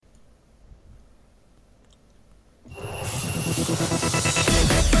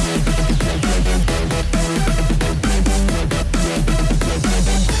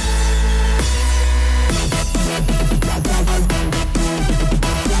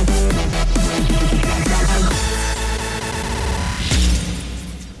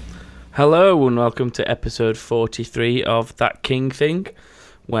Hello and welcome to episode 43 of That King Thing,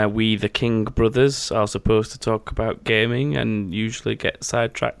 where we, the King brothers, are supposed to talk about gaming and usually get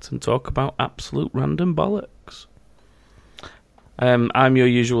sidetracked and talk about absolute random bollocks. I'm your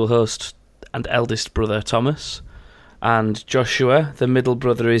usual host and eldest brother, Thomas, and Joshua, the middle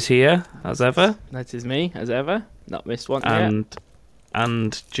brother, is here, as ever. That is me, as ever. Not missed one yet.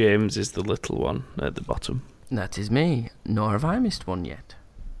 And James is the little one at the bottom. That is me, nor have I missed one yet.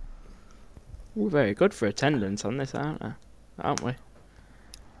 We're very good for attendance on this, aren't we?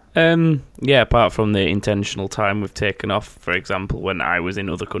 Yeah, apart from the intentional time we've taken off, for example, when I was in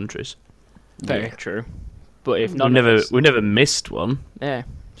other countries. Very true. But if we never missed one. Yeah,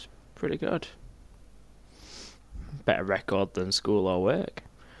 it's pretty good. Better record than school or work.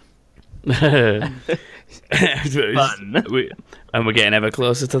 Fun. And we're getting ever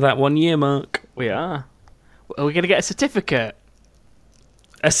closer to that 1 year mark. We are. Are we going to get a certificate?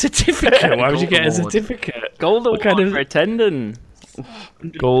 A certificate? Why would you get a certificate? Gold award for attendance.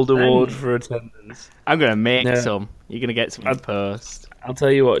 Gold award for attendance. I'm going to make some. You're going to get some in post. I'll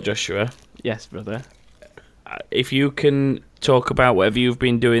tell you what, Joshua. Yes, brother. If you can talk about whatever you've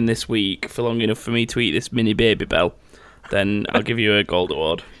been doing this week for long enough for me to eat this mini Baby Bell, then I'll give you a gold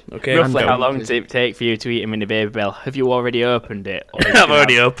award. Okay. Roughly how long does it take for you to eat a mini Baby Bell? Have you already opened it? I've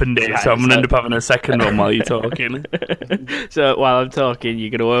already opened it, so I'm going to end up having a second one while you're talking. So while I'm talking, you're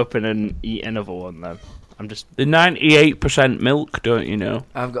going to open and eat another one then? The 98% milk, don't you know?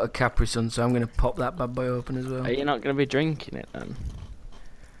 I've got a Capri Sun, so I'm going to pop that bad boy open as well. Are you not going to be drinking it then?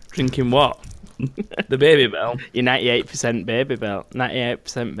 Drinking what? The Baby Bell. Your 98% Baby Bell.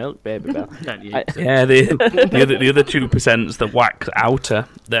 98% milk Baby Bell. Yeah, the other 2%'s the wax outer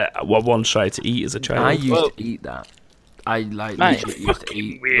that I once tried to eat as a child. I used to eat that. I used to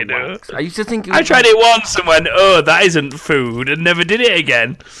eat weirdo. Wax. I used to think it was I tried it once and went, oh, that isn't food, and never did it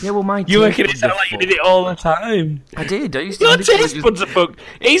again. Yeah, well, my you making it sound like you did it all the time. I did. I used to. Your taste buds are fucked.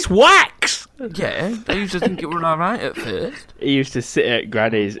 It's wax. Yeah, I used to think it was alright at first. He used to sit at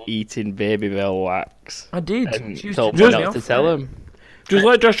Granny's eating Baby Bell wax. I did. And told me not to tell him. Just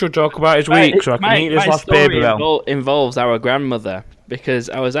let Joshua talk about his week so I can eat this last Baby Bell. Involves our grandmother, because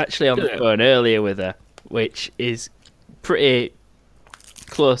I was actually on the phone earlier with her, which is pretty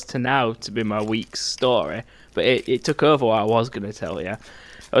close to now to be my week's story, but it took over what I was going to tell you.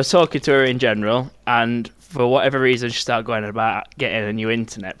 I was talking to her in general, and for whatever reason she started going about getting a new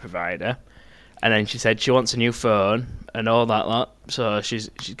internet provider, and then she said she wants a new phone and all that lot, so she's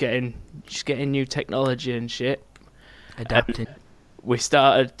getting new technology and shit. Adapting. And we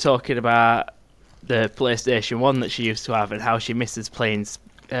started talking about the PlayStation 1 that she used to have and how she misses playing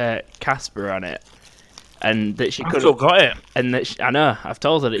Casper on it. And that she could still got it. And that I know, I've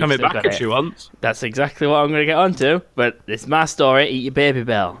told her that Come you still back got if it. she wants. That's exactly what I'm going to get onto. But it's my story. Eat your Baby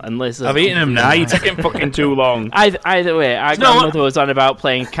Bell and listen. I've eaten them now. You're taking fucking too long. Either way, our grandmother was on about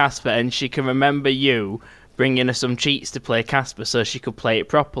playing Casper, and she can remember you bringing her some cheats to play Casper so she could play it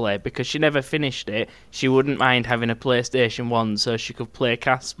properly, because she never finished it. She wouldn't mind having a PlayStation 1 so she could play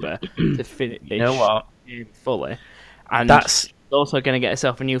Casper to finish You know what? fully. And That's she's also going to get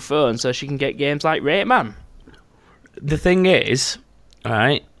herself a new phone so she can get games like Rayman. the thing is,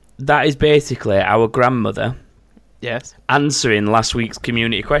 right? That is basically our grandmother answering last week's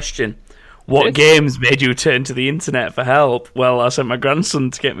community question. What games made you turn to the internet for help? Well, I sent my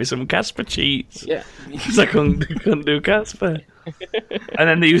grandson to get me some Casper cheats. Yeah. Because I couldn't do Casper. And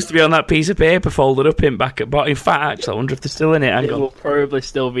then they used to be on that piece of paper folded up in back at bottom. In fact, actually, I wonder if they're still in it. It will probably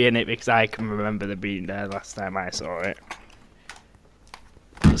still be in it because I can remember them being there last time I saw it.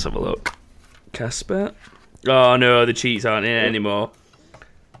 Let's have a look. Casper. Oh no, the cheats aren't in it anymore.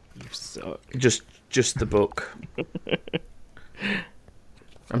 You suck. Just the book.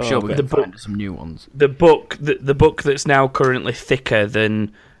 I'm sure we can find some new ones. The book that's now currently thicker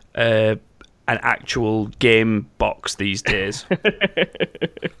than an actual game box these days.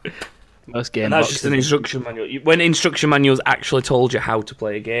 Most game that's boxes. just an instruction manual. When instruction manuals actually told you how to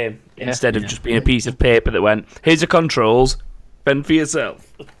play a game, instead of just being a piece of paper that went, here's the controls, fend for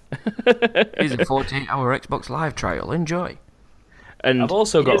yourself. Here's a 48-hour Xbox Live trial. Enjoy. And I've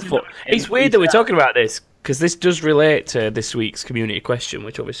also got... It's weird that we're talking about this, because this does relate to this week's community question,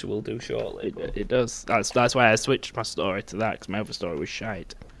 which obviously we'll do shortly. It does. That's why I switched my story to that, because my other story was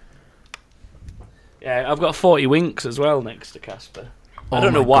shite. Yeah, I've got 40 winks as well next to Casper. I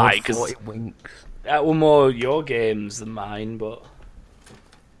don't know why, because 40 winks. That were more your games than mine, but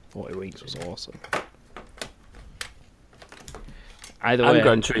 40 Winks was awesome. Either way, I'm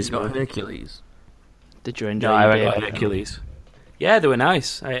Gran Turismo. Hercules. Did you enjoy? No, I got Hercules. Yeah, they were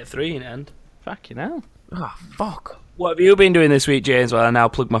nice. I ate 3 in the end. Fucking hell. Oh, fuck. What have you been doing this week, James? Well, I now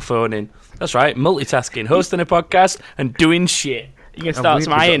plug my phone in. That's right, multitasking, hosting a podcast and doing shit. You can start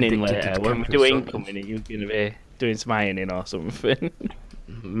some ironing later when we do incoming. You're going to be doing some ironing or something.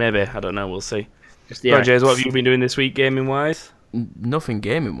 Maybe, I don't know, we'll see. Yeah. Right, James, what have you been doing this week, gaming-wise? Nothing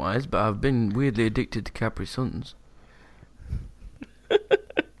gaming-wise, but I've been weirdly addicted to Capri Suns.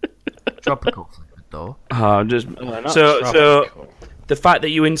 Tropical, though. Oh, so the fact that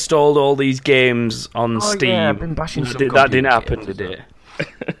you installed all these games on Steam, yeah, I've been bashing some that didn't happen, games, did it?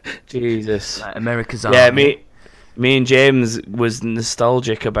 Jesus. Like America's Army. Yeah, me and James was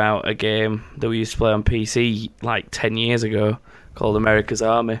nostalgic about a game that we used to play on PC like 10 years ago called America's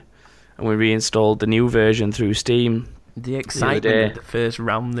Army, and we reinstalled the new version through Steam. The excitement of the first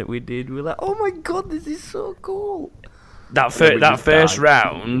round that we did, we were like, "Oh my god, this is so cool!" That first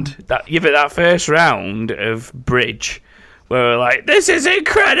round of bridge, where we're like, "This is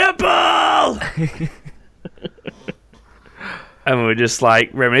incredible!" And we were just like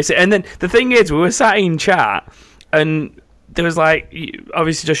reminiscing. And then the thing is, we were sat in chat, and there was like,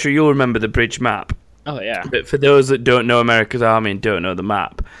 obviously, Joshua, you'll remember the bridge map. Oh yeah. But for those that don't know America's Army and don't know the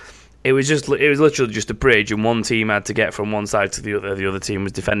map, it was literally just a bridge, and one team had to get from one side to the other team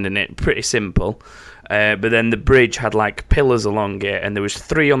was defending it. Pretty simple. But then the bridge had like pillars along it, and there was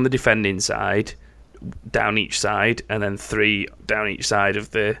 3 on the defending side, down each side, and then 3 down each side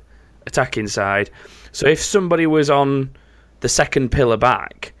of the attacking side. So if somebody was on the second pillar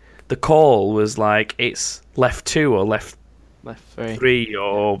back, the call was like it's left 2 or left 3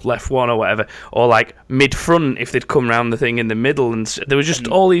 or left 1 or whatever, or like mid front if they'd come round the thing in the middle, and there was just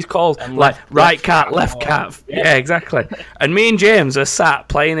all these calls like right cat, left cat. Yeah, exactly. And me and James are sat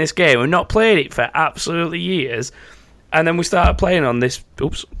playing this game. We've not played it for absolutely years, and then we started playing on this.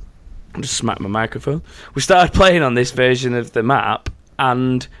 Oops, I just smacked my microphone. We started playing on this version of the map,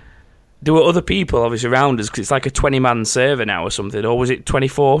 and there were other people obviously around us because it's like a 20-man server now or something, or was it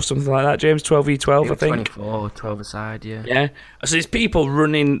 24, something like that, James? 12v12, I think. 24, 12 aside, yeah. Yeah. So there's people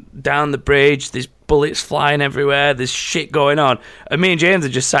running down the bridge, there's bullets flying everywhere, there's shit going on. And me and James are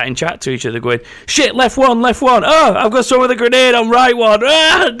just sat in chat to each other going, shit, left one. Oh, I've got someone with a grenade on right one.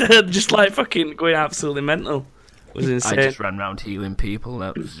 Ah! Just like fucking going absolutely mental. It was insane. I just ran around healing people.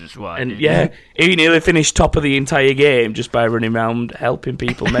 That was just what I did. Yeah, he nearly finished top of the entire game just by running around helping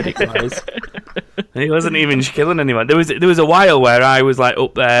people medic-wise. And he wasn't even killing anyone. There was a while where I was like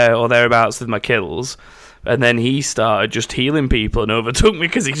up there or thereabouts with my kills, and then he started just healing people and overtook me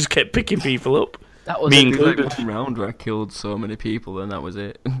because he just kept picking people up. That was me included. Like one round where I killed so many people, and that was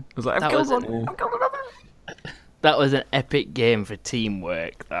it. I was like, I've killed one. I've killed another. That was an epic game for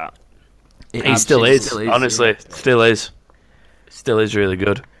teamwork. That. He still is, honestly. Yeah. Still is. Still is really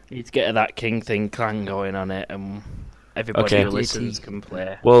good. You need to get that King Thing clan going on it, and everybody who listens can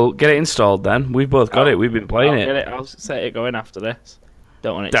play. Well, get it installed then. We've both got it. We've been playing it. I'll set it going after this.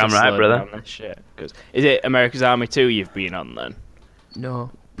 Don't want it Damn to right, slow brother. down this shit. Is it America's Army 2 you've been on then?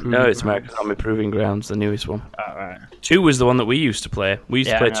 No. It's America's Army Proving Grounds, the newest one. Oh, right. 2 was the one that we used to play. We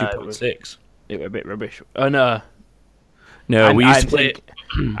used to play 2.6. It was a bit rubbish. Oh, no. No, we used to play...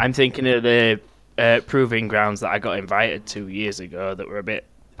 I'm thinking of the Proving Grounds that I got invited to years ago that were a bit...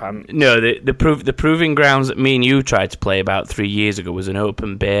 No, the Proving Grounds that me and you tried to play about 3 years ago was an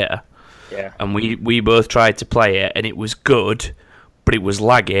open beta. Yeah. And we both tried to play it, and it was good, but it was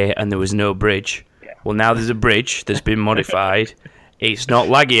laggy, and there was no bridge. Yeah. Well, now there's a bridge that's been modified. It's not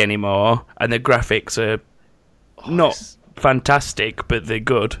laggy anymore, and the graphics are not fantastic, but they're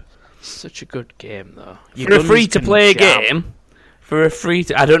good. Such a good game, though. For a free-to-play game... I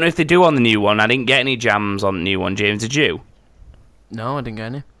don't know if they do on the new one. I didn't get any jams on the new one. James, did you? No, I didn't get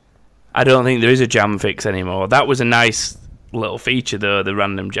any. I don't think there is a jam fix anymore. That was a nice little feature, though, the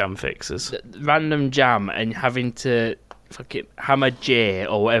random jam fixes. The random jam and having to fucking hammer J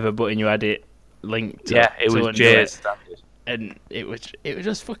or whatever button you had it linked to. Yeah, it was J standard. And it was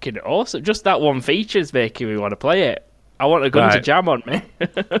just fucking awesome. Just that one feature's making me want to play it. I want a gun to jam on me.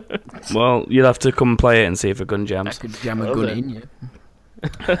 Well, you'll have to come play it and see if a gun jams. I could jam a gun in you.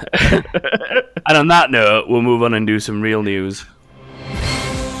 And on that note, we'll move on and do some real news.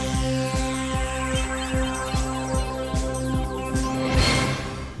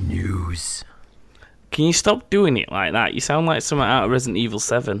 News. Can you stop doing it like that? You sound like someone out of Resident Evil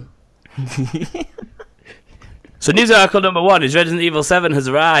 7. So news article number 1 is Resident Evil 7 has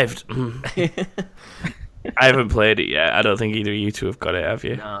arrived. I haven't played it yet. I don't think either of you two have got it, have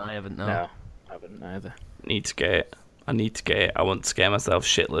you? No, I haven't. No, I haven't either. Need to get it. I need to get it. I want to scare myself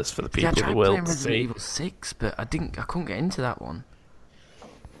shitless for the people I tried who will playing to Resident see. Evil 6, but I couldn't get into that one.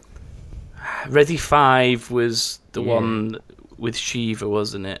 Resi 5 was the one with Shiva,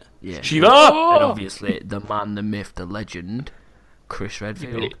 wasn't it? Yeah. Shiva! And obviously, the man, the myth, the legend, Chris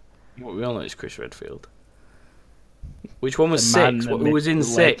Redfield. What we all know is Chris Redfield. Which one was 6? Who was in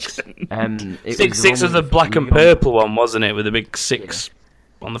 6? 6 was the black and purple one, wasn't it? With the big 6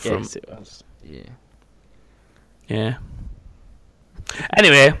 on the front. Yes, it was. Yeah.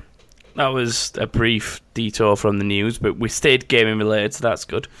 Anyway, that was a brief detour from the news, but we stayed gaming related, so that's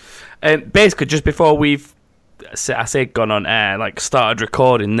good. Basically, just before gone on air, like started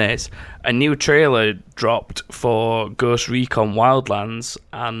recording this, a new trailer dropped for Ghost Recon Wildlands,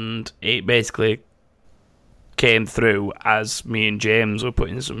 and it basically came through as me and James were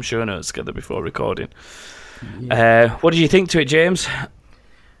putting some show notes together before recording. What did you think to it, James?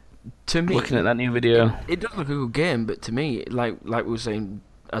 To me, looking at that new video, it does look a good game, but to me, like we were saying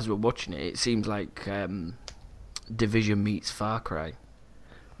as we were watching it, it seems like Division meets Far Cry.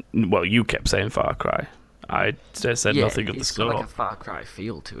 Well, you kept saying Far Cry. I said nothing of the sort. It's got like a Far Cry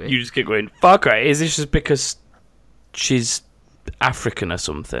feel to it. You just keep going, Far Cry. Is this just because she's African or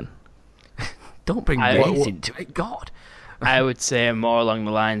something? Don't bring race into it, God. I would say more along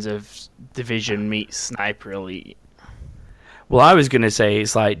the lines of Division meets Sniper Elite. Well, I was going to say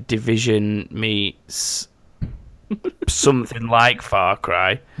it's like Division meets something like Far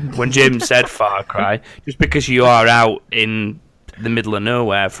Cry. When Jim said Far Cry, just because you are out in the middle of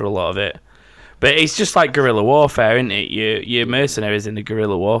nowhere for a lot of it. But it's just like guerrilla warfare, isn't it? You're mercenaries in the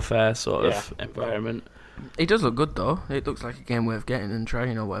guerrilla warfare sort of environment. It does look good, though. It looks like a game worth getting and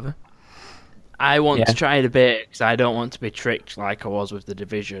trying or whatever. I want to try it a bit because I don't want to be tricked like I was with The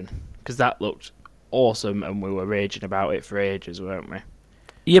Division, because that looked awesome and we were raging about it for ages, weren't we?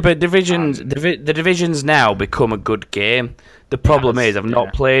 Yeah, but the Division's now become a good game. The problem is I've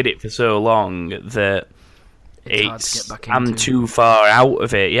not played it for so long that I'm too far out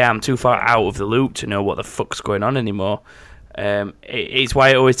of it. Yeah, I'm too far out of the loop to know what the fuck's going on anymore. It's why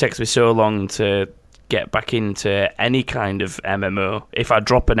it always takes me so long to get back into any kind of MMO. If I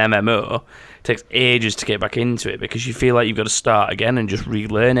drop an MMO, it takes ages to get back into it because you feel like you've got to start again and just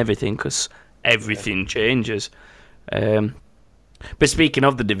relearn everything because everything changes. But speaking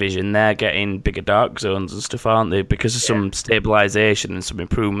of the Division, they're getting bigger dark zones and stuff, aren't they? Because of some stabilisation and some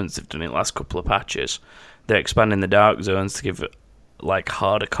improvements they've done in the last couple of patches. They're expanding the dark zones to give like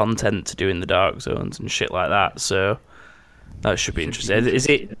harder content to do in the dark zones and shit like that. So that should be interesting. Is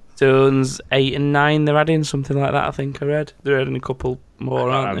it zones 8 and 9 they're adding? Something like that, I think I read. They're adding a couple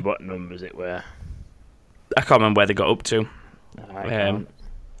more, aren't they? I can't remember what numbers it were. I can't remember where they got up to. But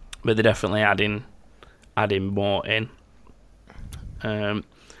they're definitely adding more in.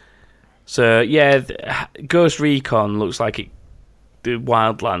 So yeah, Ghost Recon looks like the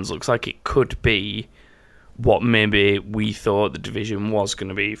Wildlands looks like it could be what maybe we thought the Division was going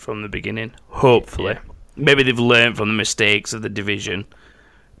to be from the beginning. Hopefully, maybe they've learned from the mistakes of the Division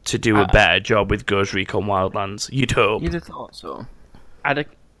to do a better job with Ghost Recon Wildlands. You'd hope. You'd have thought so. I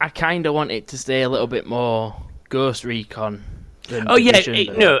kind of want it to stay a little bit more Ghost Recon than Division.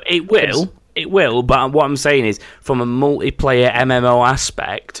 It will. It will, but what I'm saying is, from a multiplayer MMO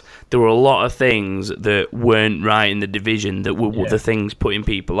aspect, there were a lot of things that weren't right in the Division that were the things putting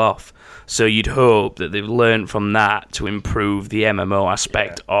people off. So you'd hope that they've learned from that to improve the MMO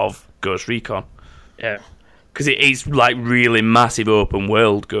aspect of Ghost Recon. Yeah. Because it's like really massive open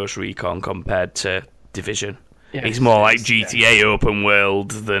world Ghost Recon compared to Division. Yeah, it's more like GTA open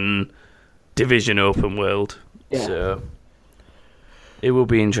world than Division open world. Yeah. So it will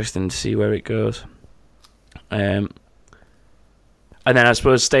be interesting to see where it goes. And then I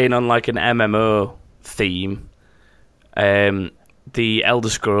suppose staying on like an MMO theme, the Elder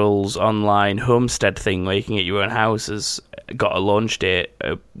Scrolls Online Homestead thing where you can get your own house has got a launch date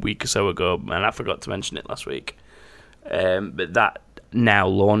a week or so ago, and I forgot to mention it last week. But that now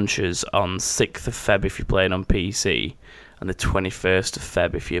launches on 6th of Feb if you're playing on PC, and the 21st of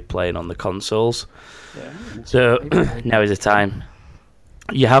Feb if you're playing on the consoles. Yeah. So now is the time.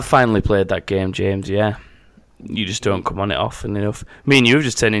 You have finally played that game, James, yeah. You just don't come on it often enough. Me and you have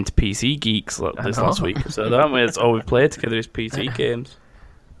just turned into PC geeks this last week, so haven't we? That's all we've played together is PC games.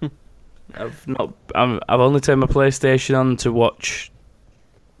 I've only turned my PlayStation on to watch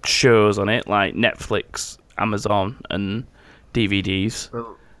shows on it, like Netflix, Amazon, and DVDs.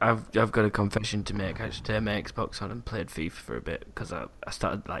 Well, I've got a confession to make. I just turned my Xbox on and played FIFA for a bit because I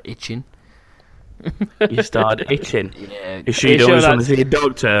started like itching. You started itching? Yeah. Is she always want to see a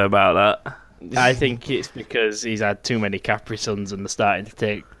doctor about that? I think it's because he's had too many Capri Suns and they're starting to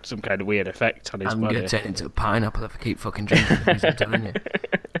take some kind of weird effect on his body. I'm going to turn into a pineapple if I keep fucking drinking these, I'm telling you.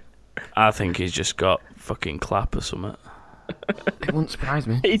 I think he's just got fucking clap or something. It wouldn't surprise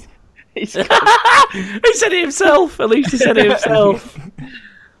me. He said it himself. At least he said it himself.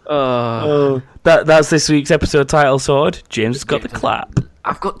 That's this week's episode title sorted. James has got the clap.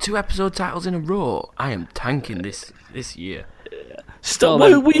 I've got 2 episode titles in a row. I am tanking this year. Stop!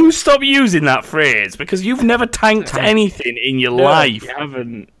 Will you stop using that phrase? Because you've never tanked anything in your life. You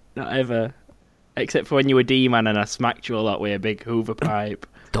haven't. Not ever. Except for when you were D-Man and I smacked you a lot with a big Hoover pipe.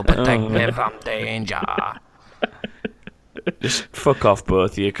 To protect me from danger. Just fuck off,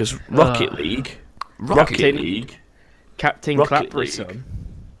 both of you, because Rocket League. Captain Clapperson.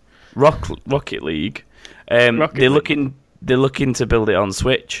 Rocket League. They're looking to build it on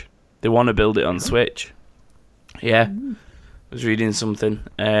Switch. They want to build it on Switch. Yeah. I was reading something.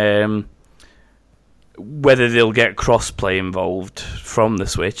 Whether they'll get cross-play involved from the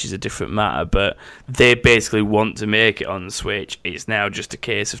Switch is a different matter, but they basically want to make it on the Switch. It's now just a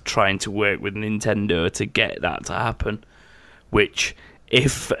case of trying to work with Nintendo to get that to happen. Which,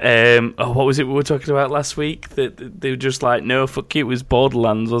 if... what was it we were talking about last week? That they were just like, no, fuck you, it was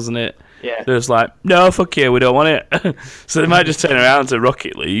Borderlands, wasn't it? Yeah. They're just like, no, fuck you, we don't want it. So they might just turn around to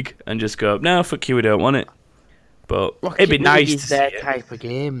Rocket League and just go, no, fuck you, we don't want it. But Rocket it'd be nice League is to their see it. type of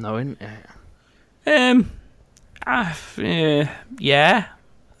game, though, isn't it? Yeah.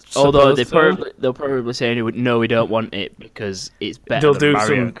 Although they'll probably say no, we don't want it because it's better than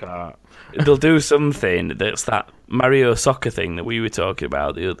Mario Kart. They'll do something that's that Mario Soccer thing that we were talking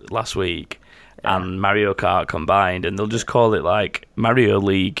about last week, and Mario Kart combined, and they'll just call it like Mario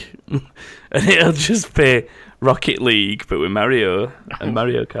League, and it'll just be Rocket League but with Mario and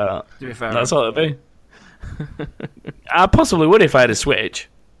Mario Kart. That's all it'll be. I possibly would if I had a Switch.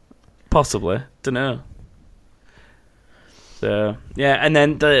 Possibly. Don't know. So, yeah, and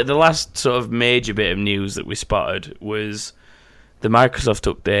then the last sort of major bit of news that we spotted was the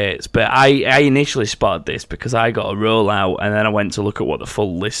Microsoft updates. But I initially spotted this because I got a rollout and then I went to look at what the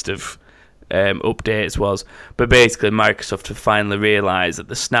full list of updates was. But basically, Microsoft have finally realised that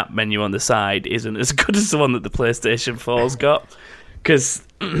the snap menu on the side isn't as good as the one that the PlayStation 4's got. Because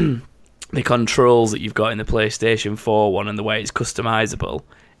the controls that you've got in the PlayStation 4 one and the way it's customisable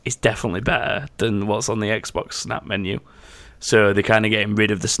is definitely better than what's on the Xbox snap menu. So they're kind of getting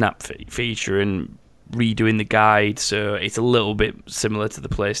rid of the snap feature and redoing the guide, so it's a little bit similar to the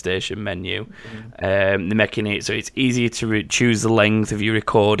PlayStation menu. They're making it so it's easier to choose the length of your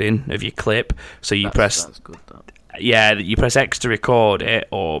recording of your clip. So you press X to record it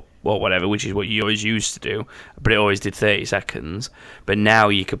or whatever, which is what you always used to do, but it always did 30 seconds. But now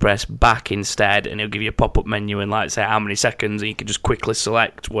you can press back instead, and it'll give you a pop-up menu and like say how many seconds, and you can just quickly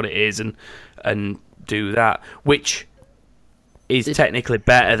select what it is and do that, which is technically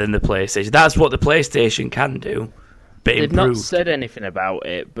better than the PlayStation. That's what the PlayStation can do, but they've improved. not said anything about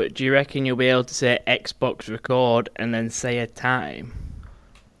it, but do you reckon you'll be able to say Xbox record and then say a time?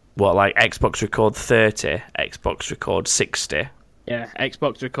 What, like Xbox record 30, Xbox record 60? Yeah,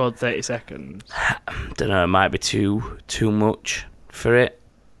 Xbox record 30 seconds. Don't know, it might be too much for it.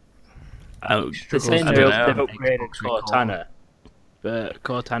 They're saying they've upgraded Cortana. But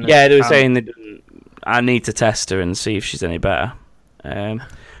Cortana... Yeah, they were saying that I need to test her and see if she's any better.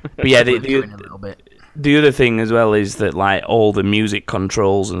 But yeah, the other thing as well is that like all the music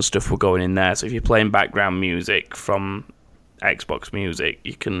controls and stuff were going in there. So if you're playing background music from Xbox Music,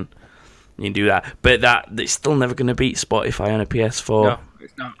 you can do that. But it's still never going to beat Spotify on a PS4. No,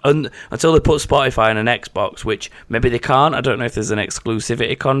 it's not. Until they put Spotify on an Xbox, which maybe they can't. I don't know if there's an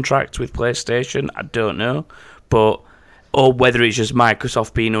exclusivity contract with PlayStation. I don't know, or whether it's just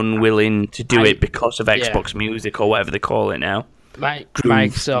Microsoft being unwilling to do it because of Xbox Music or whatever they call it now.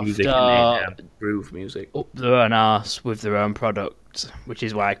 Microsoft Groove Music up their own arse with their own product, which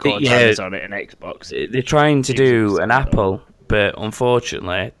is why Cortana's on it and Xbox. They're trying to do an Apple, but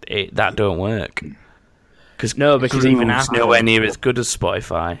unfortunately that don't work. Because even Apple's nowhere near as good as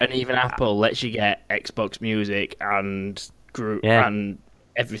Spotify. And even Apple lets you get Xbox Music and and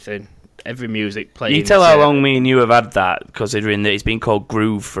everything. Every music playing. You tell how long me and you have had that, considering that it's been called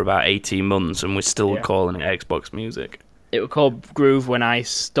Groove for about 18 months and we're still calling it Xbox Music. It was called Groove when I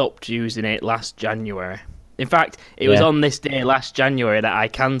stopped using it last January. In fact, it was on this day last January that I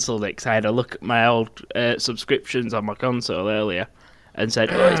cancelled it because I had a look at my old subscriptions on my console earlier and said,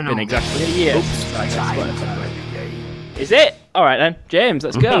 it's been exactly a year. Is it? All right then, James,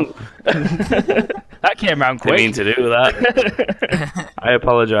 let's go. That came round quick. Didn't mean to do that. I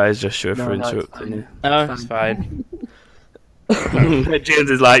apologise, Joshua, for interrupting you. No, it's fine. James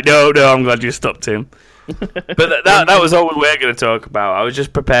is like, no, I'm glad you stopped him. But that was all we were going to talk about. I was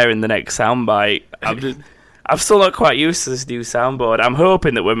just preparing the next soundbite. I'm still not quite used to this new soundboard. I'm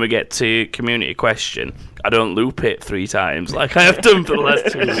hoping that when we get to community question, I don't loop it 3 times like I have done for the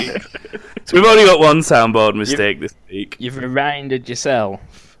last 2 weeks. So we've only got one soundboard mistake this week. You've reminded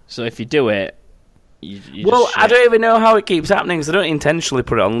yourself. So if you do it, well, I don't even know how it keeps happening because I don't intentionally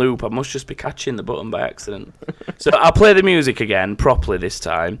put it on loop. I must just be catching the button by accident. So I'll play the music again properly this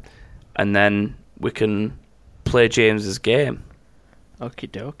time, and then we can play James's game.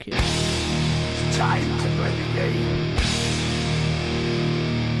 Okie dokie. It's time to play the game.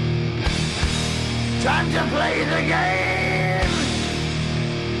 Time to play the game.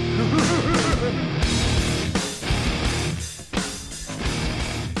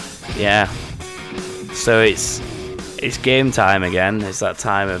 Yeah. So it's game time again. It's that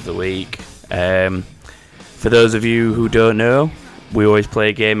time of the week. For those of you who don't know, we always play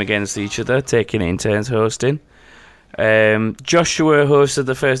a game against each other, taking it in turns hosting. Joshua hosted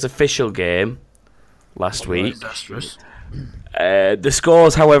the first official game last week. The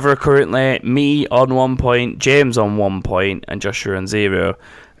scores, however, are currently me on 1 point, James on 1 point, and Joshua on 0.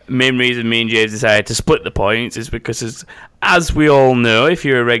 Main reason me and James decided to split the points is because, as we all know, if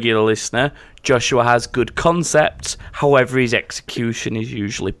you're a regular listener, Joshua has good concepts, however his execution is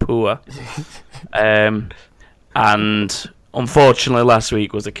usually poor. And unfortunately last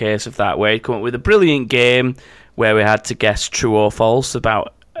week was a case of that, where he'd come up with a brilliant game where we had to guess true or false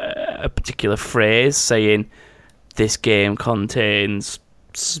about a particular phrase, saying this game contains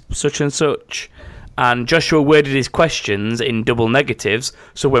such and such. And Joshua worded his questions in double negatives,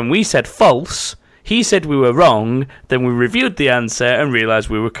 so when we said false, he said we were wrong, then we reviewed the answer and realised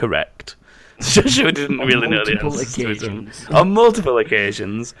we were correct. Joshua didn't really know the answer on multiple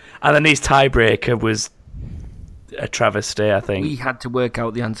occasions, and then his tiebreaker was a travesty, I think. We had to work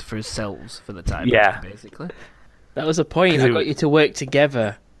out the answer for ourselves for the tiebreaker, basically. That was the point. I got you to work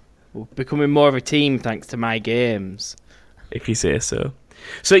together. We're becoming more of a team thanks to my games. If you say so.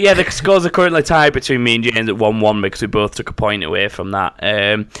 So yeah, the scores are currently tied between me and James at 1-1 because we both took a point away from that.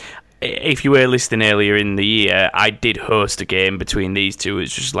 If you were listening earlier in the year, I did host a game between these two.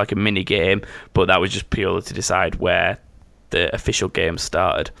 It's just like a mini game, but that was just purely to decide where the official game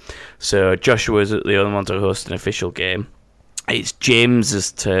started. So Joshua's the only one to host an official game. It's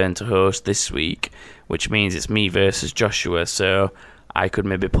James's turn to host this week, which means it's me versus Joshua. So I could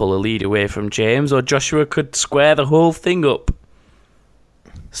maybe pull a lead away from James, or Joshua could square the whole thing up.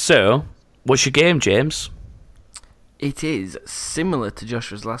 So, what's your game, James? It is similar to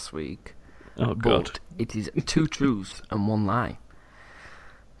Joshua's last week. Oh, God. But it is 2 truths and 1 lie.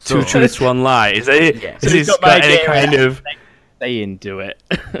 So, 2 truths, 1 lie. Is it? Yeah. Is this got any kind of... They into it.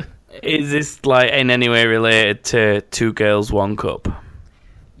 Is this like in any way related to 2 Girls, 1 Cup?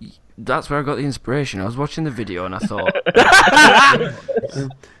 That's where I got the inspiration. I was watching the video and I thought...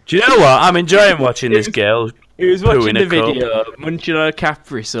 Do you know what? I'm enjoying watching this girl. He was watching the video, munching on a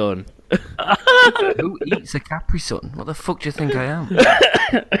Capri Sun. Who eats a Capri Sun? What the fuck do you think I am?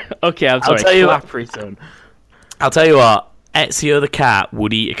 Okay, I'm sorry, Capri Sun. I'll tell you what, Ezio the cat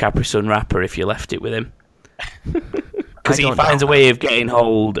would eat a Capri Sun wrapper if you left it with him. Because he finds a way of getting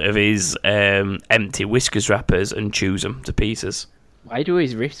hold of his empty Whiskers wrappers and chews them to pieces. Why do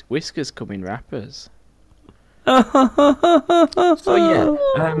his Whiskers come in wrappers? So yeah,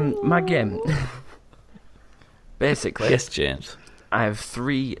 my game. Basically, yes, James. I have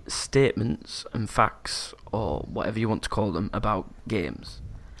 3 statements and facts, or whatever you want to call them, about games.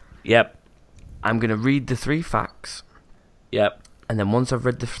 Yep. I'm going to read the 3 facts. Yep. And then once I've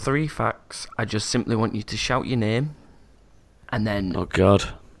read the 3 facts, I just simply want you to shout your name, and then... Oh,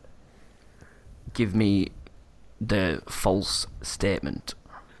 God. Give me the false statement.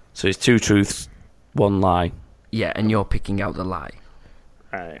 So it's 2 truths, 1 lie. Yeah, and you're picking out the lie.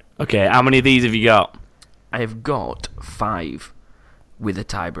 Alright. Okay, how many of these have you got? I have got 5 with a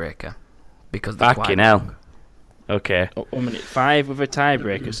tiebreaker. Because Fucking hell. Okay. 1 minute. 5 with a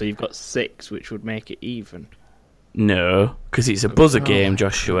tiebreaker, so you've got 6, which would make it even. No, because it's a buzzer game,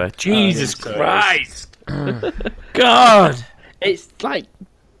 Joshua. Jesus Christ. God. It's like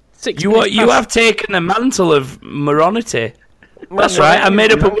 6 You have taken the mantle of morality. That's right, I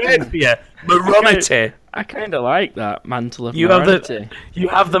made up a word for you. Morality. I kind of like that, mantle of morality. You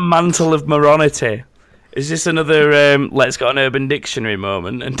have the mantle of morality. Is this another Let's Go on Urban Dictionary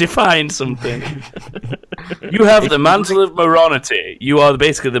moment and define something? You have the mantle of morality. You are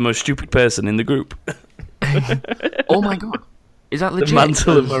basically the most stupid person in the group. Oh my God. Is that legit? The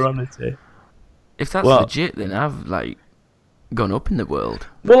mantle of morality. If that's legit, then I've, gone up in the world.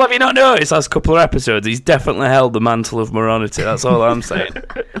 Well, have you not noticed last couple of episodes? He's definitely held the mantle of morality. That's all I'm saying.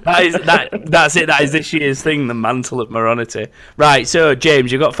 That's it. That is this year's thing, the mantle of morality. Right, so,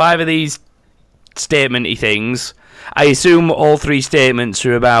 James, you've got 5 of these statement-y things. I assume all 3 statements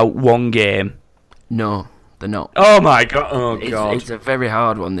are about one game. No, they're not. Oh my god! Oh god! It's a very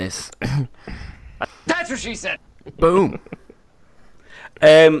hard one. This. That's what she said. Boom.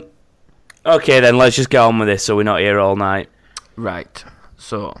 Okay, then let's just get on with this, so we're not here all night. Right.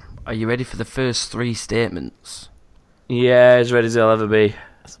 So, are you ready for the first 3 statements? Yeah, as ready as I'll ever be.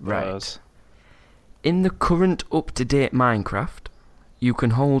 Right. In the current up-to-date Minecraft, you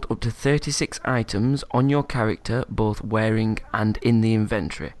can hold up to 36 items on your character, both wearing and in the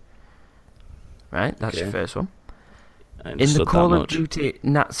inventory. Right, that's your first one. In the Call of Duty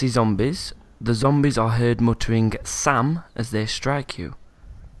Nazi Zombies, the zombies are heard muttering Sam as they strike you.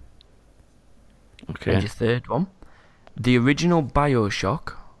 Okay. And your third one. The original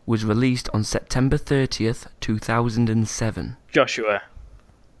BioShock was released on September 30th, 2007. Joshua.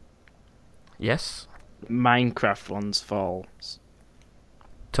 Yes? Minecraft one's false.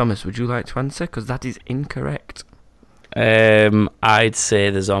 Thomas, would you like to answer? Because that is incorrect. I'd say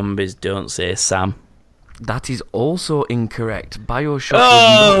the zombies don't say Sam. That is also incorrect. BioShock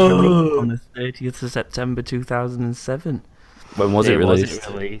was not released on the 30th of September 2007. When was it released? Was it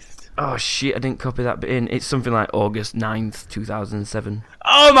released? Oh shit, I didn't copy that bit in. It's something like August 9th, 2007.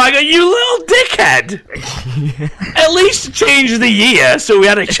 Oh my god, you little dickhead! At least change the year so we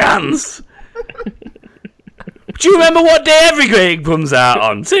had a chance. Do you remember what day every game comes out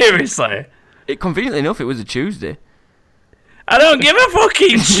on? Seriously. Conveniently enough, it was a Tuesday. I don't give a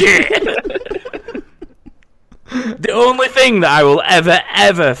fucking shit. The only thing that I will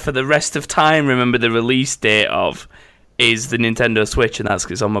ever, for the rest of time, remember the release date of is the Nintendo Switch, and that's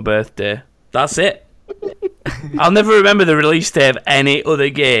 'cause it's on my birthday. That's it. I'll never remember the release date of any other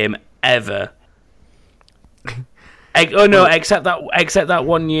game ever. Except that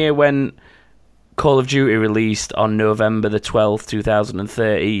one year when Call of Duty released on November the 12th,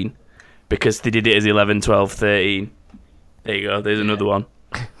 2013, because they did it as 11, 12, 13. There you go, there's another one.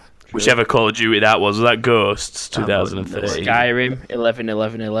 Whichever Call of Duty that was that Ghosts 2013? Skyrim 11,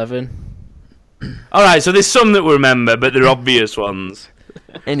 11, 11. Alright, so there's some that we remember, but they're obvious ones.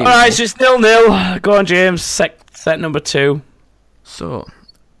 Anyway, Alright, so it's 0-0. Go on, James. Set number 2. So,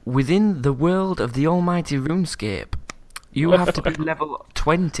 within the world of the almighty RuneScape, you have to be level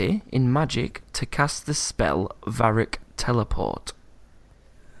 20 in Magic to cast the spell Varrock Teleport.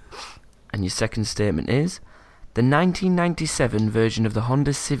 And your second statement is, the 1997 version of the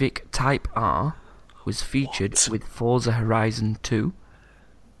Honda Civic Type R was featured with Forza Horizon 2.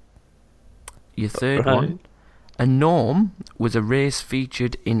 Your third one, a Norm was a race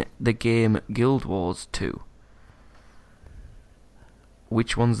featured in the game Guild Wars 2.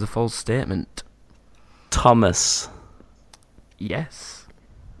 Which one's the false statement? Thomas. Yes.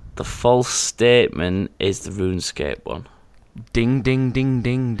 The false statement is the RuneScape one. Ding, ding, ding,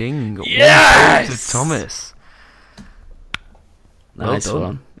 ding, ding. Yes! 1 point to Thomas. Nice Well done.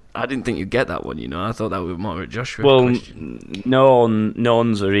 one. I didn't think you'd get that one, you know. I thought that was more a Joshua Well, question.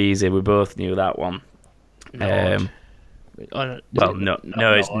 no-ons are easy. We both knew that one. No,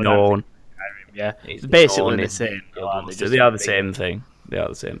 It's known. Yeah, It's it's basically known. the same. They are the same thing.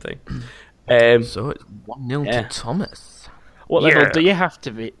 So it's 1-0 yeah. to Thomas. What level do you have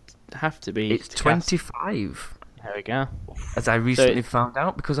to be? It's to 25. cast? There we go. As I recently found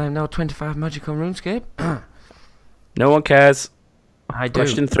out, because I'm now 25 Magic on RuneScape. No one cares. I do.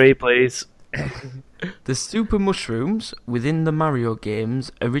 Question 3, please. The super mushrooms within the Mario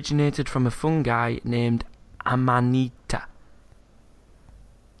games originated from a fungi named Amanita.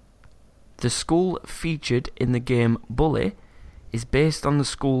 The school featured in the game Bully is based on the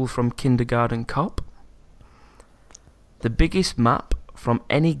school from Kindergarten Cop. The biggest map from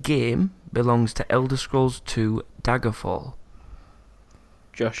any game belongs to Elder Scrolls 2 Daggerfall.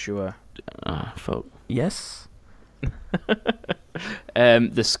 Joshua. Ah, fuck. Yes?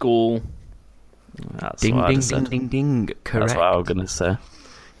 The school. That's Ding, what I'd ding, have said. ding, ding, ding. Correct. That's what I was going to say.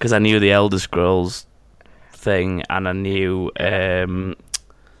 Because I knew the Elder Scrolls thing, and I knew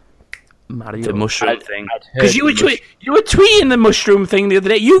Mario. the mushroom thing. I'd heard Because you were the you were tweeting the mushroom thing the other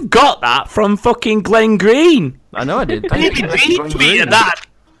day. You got that from fucking Glenn Green. I know I did. Baby Thank G you. tweeted that.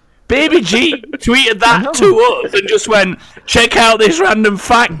 Baby G tweeted I know. that to us and just went, check out this random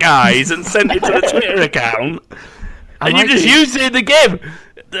fact, guys, and sent it to the Twitter account. And you just used it in the game.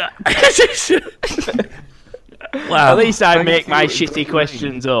 Wow. At least I Thank make my you. shitty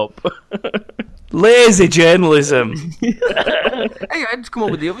questions up. Lazy journalism. Hey, I had to come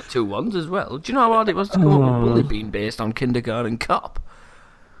up with the other 2 ones as well. Do you know how hard it was to come up with Bully being based on Kindergarten Cop?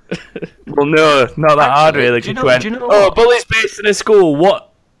 Well, no, not that hard, Actually, really. do you Just know- went, do you know oh, what? Bully's based in a school.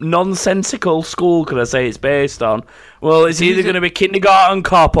 What nonsensical school could I say it's based on? Well, it's either going to be Kindergarten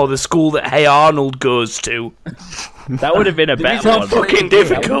Cop or the school that Hey Arnold goes to. That would have been a better one. It's not fucking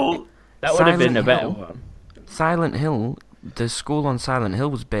difficult. That would have been a better one. Silent Hill, the school on Silent Hill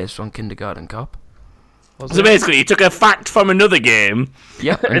was based on Kindergarten Cop. So basically, you took a fact from another game,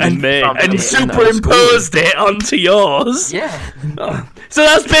 Yep, and superimposed it onto yours. Yeah. So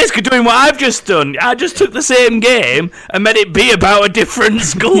that's basically doing what I've just done. I just took the same game and made it be about a different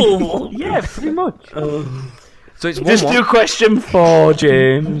school. Yeah, pretty much. So it's Just 1-1. do question 4,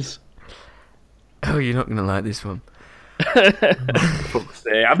 James. Oh, you're not gonna like this one.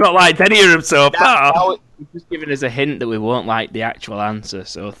 I've not liked any of them so far. Now it's just giving us a hint that we won't like the actual answer,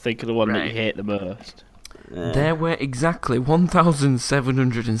 so think of the one that you hate the most. There were exactly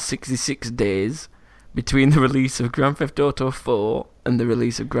 1,766 days between the release of Grand Theft Auto 4 and the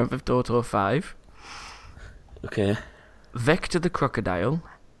release of Grand Theft Auto 5. Okay. Vector the Crocodile,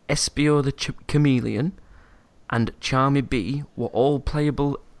 Espio the Chameleon, and Charmy Bee were all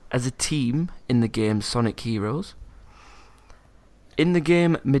playable as a team in the game Sonic Heroes. In the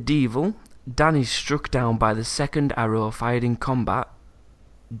game Medieval, Dan is struck down by the second arrow fired in combat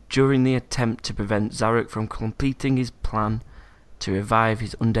during the attempt to prevent Zarek from completing his plan to revive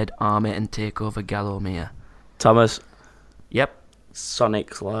his undead army and take over Gallowmere. Thomas. Yep.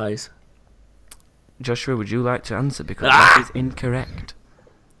 Sonic's lies. Joshua, would you like to answer? Because that is incorrect.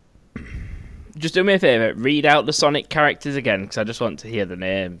 Just do me a favour, read out the Sonic characters again, because I just want to hear the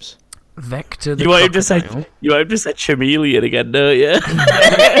names. Vector the You want him to say Crocodile. chameleon again, don't you?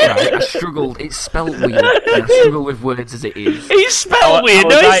 Right, I struggled. It's spelled weird. I struggle with words as it is. He's spelled weird. I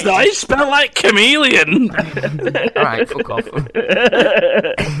No, was he's like- not. He's spelled like chameleon. Alright, fuck off.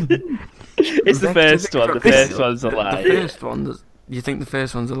 It's the Vector first the one. The Crocodile. first one's a lie. The first one, you think the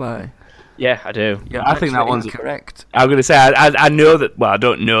first one's a lie? Yeah, I do. Yeah, I think that one's incorrect. I'm going to say, I know that, well, I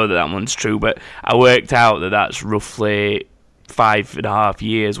don't know that one's true, but I worked out that that's roughly 5.5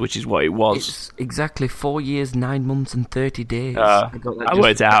 years, which is what it was. It's exactly 4 years, 9 months, and 30 days. I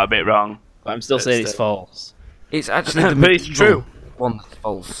worked it out a bit wrong. But I'm still saying it's false. It's actually the But it's medieval true. one that's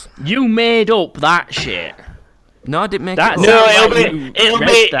false. You made up that shit. No, I didn't make That- it No, up. Sounds like it'll you be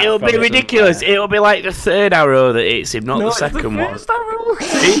read that it'll from be ridiculous. somewhere. It'll be like the third arrow that hits him, not the second one.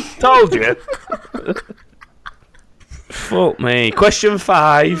 See? Told you. Fuck me. Question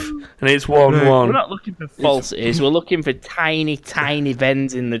 5, and it's 1-1. We're not looking for falsities. We're looking for tiny, tiny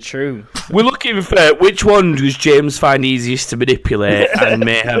bends in the truth. We're looking for which one does James find easiest to manipulate and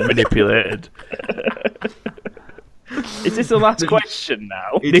may have manipulated. Is this the last question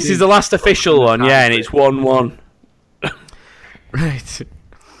now? This is the last official one, yeah, and it's 1-1. Right.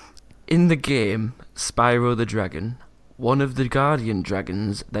 In the game Spyro the Dragon, one of the Guardian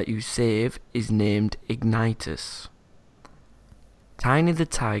Dragons that you save is named Ignitus. Tiny the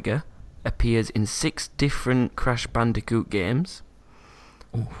Tiger appears in 6 different Crash Bandicoot games.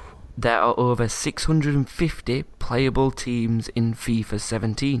 There are over 650 playable teams in FIFA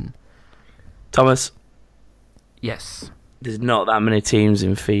 17. Thomas, Yes. there's not that many teams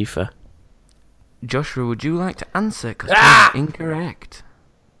in FIFA. Joshua, would you like to answer? Because that's incorrect.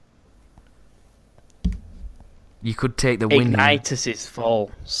 You could take the win. Ignitus is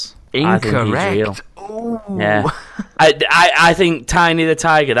false. I think he's real. Incorrect. Ooh. Yeah, I think Tiny the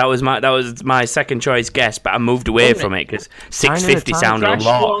Tiger. That was my second choice guess, but I moved away from it because 650 Tiger. sounded a Crash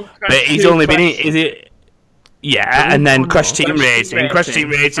lot. 1, Crash But he's 2, only been Crash in. Is it? Yeah, and then Crash Team Crash Racing, Crash Team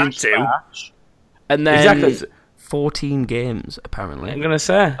Racing 2. Crash. And then... Exactly. 14 games, apparently. I'm gonna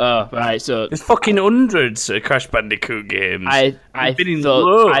say Oh, right, so... there's fucking hundreds of Crash Bandicoot games. I been in thought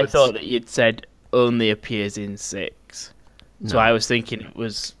loads. that you'd said only appears in 6. So I was thinking it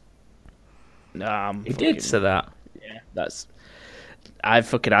was... Nah, He did say that. Yeah, that's... I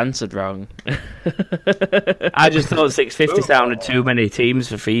fucking answered wrong. I just thought 650 sounded too many teams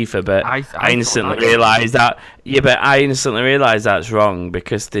for FIFA, but I I thought instantly that- realised that. Yeah, but I instantly realised that's wrong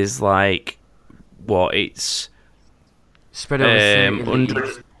because there's like, what, it's Spread over 30 100,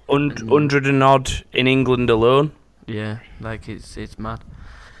 leagues. 100 and odd in England alone. Yeah, like it's mad.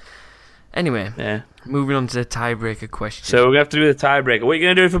 Anyway, Yeah. moving on to the tiebreaker question. So we're gonna have to do the tiebreaker. What are you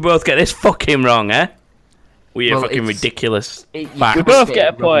gonna do if we both get this fucking wrong, eh? We're Well, fucking it's- ridiculous. You fact. We can't both get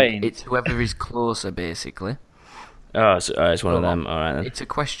get it a wrong. point. It's whoever is closer, basically. Oh, so, it's one of them. All right then. It's a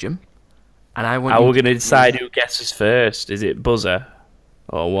question, and I want. How are you we gonna decide who guesses first? Is it buzzer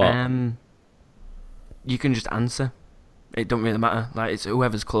or what? You can just answer. It don't really matter. Like it's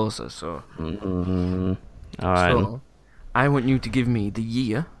whoever's closer. So. All right. then. So, I want you to give me the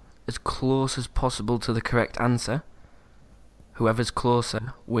year as close as possible to the correct answer. Whoever's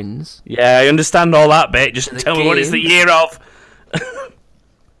closer wins. Yeah, I understand all that bit. Just The tell me what it's the game- year of.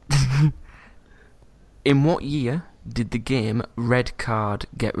 In what year did the game Red Card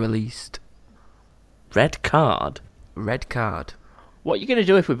get released? Red Card? Red Card. What are you going to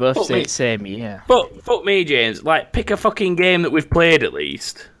do if we both Fuck say me. it same year? Fuck me, James. Like, pick a fucking game that we've played at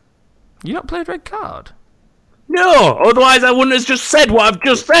least. You not played Red Card? No, otherwise I wouldn't have just said what I've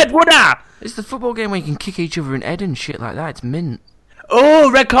just said, would I? It's the football game where you can kick each other in the head and shit like that. It's mint.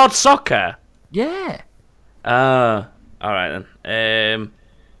 Oh, Red Card Soccer. Yeah. Alright then.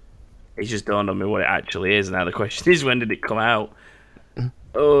 It's just dawned on me what it actually is. Now the question is, when did it come out?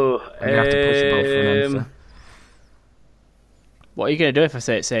 Oh, You have to push both for an answer. What are you going to do if I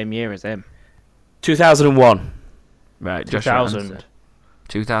say it same year as him? 2001. Right, Joshua, 2000. answer.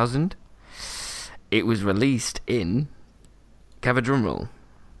 2000. It was released in... Have a drum roll.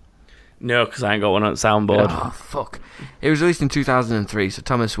 No, because I ain't got one on soundboard. Oh, fuck. It was released in 2003, so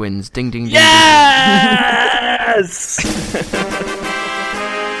Thomas wins. Ding, ding, ding, Yes!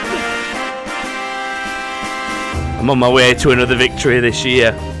 I'm on my way to another victory this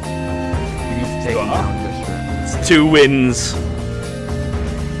year. ding. You need to take it down, Joshua. It's 2 wins.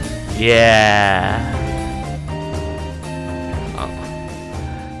 Yeah.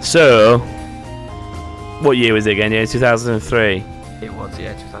 So, what year was it again? Yeah, 2003. It was,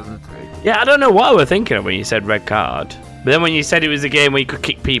 yeah, 2003. Yeah, I don't know what I was thinking of when you said Red Card. But then when you said it was a game where you could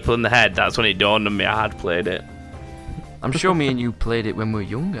kick people in the head, that's when it dawned on me I had played it. I'm sure me and you played it when we were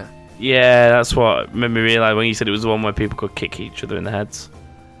younger. Yeah, that's what made me realise when you said it was the one where people could kick each other in the heads.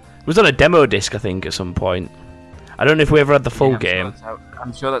 It was on a demo disc, I think, at some point. I don't know if we ever had the full game.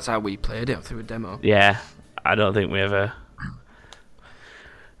 I'm sure that's how we played it, through a demo. Yeah, I don't think we ever...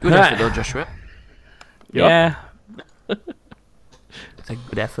 Good effort though, Joshua. Yeah. It's a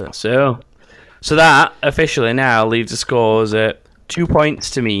good effort. So that officially now leaves the scores at 2 points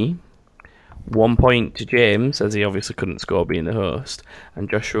to me, 1 point to James, as he obviously couldn't score being the host, and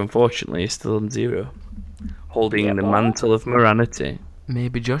Joshua, unfortunately, is still on 0, holding the mantle of morality.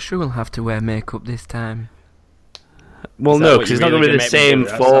 Maybe Joshua will have to wear makeup this time. Well, Is that no, what because you it's not really going to be gonna the make me same do?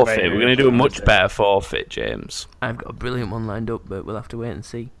 That's not forfeit. very We're going to do a much original, better forfeit, James. I've got a brilliant one lined up, but we'll have to wait and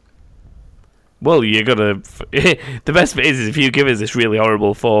see. Well, you're going to... The best bit is if you give us this really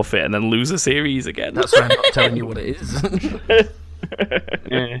horrible forfeit and then lose a series again. That's why I'm not telling you what it is.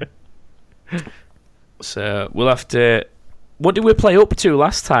 Yeah. So, we'll have to... What did we play up to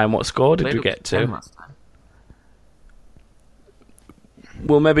last time? What score did we get to? Last time.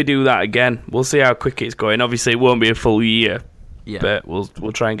 We'll maybe do that again. We'll see how quick it's going. Obviously, it won't be a full year, Yeah. but we'll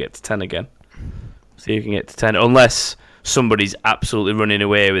try and get to 10 again. See if we can get to 10. Unless somebody's absolutely running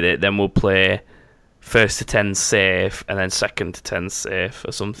away with it, then we'll play first to 10 safe and then second to 10 safe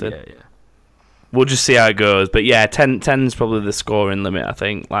or something. Yeah. We'll just see how it goes. But yeah, 10's probably the scoring limit, I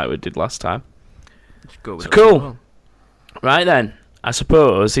think, like we did last time. Just go with So it cool. as well. Right then, I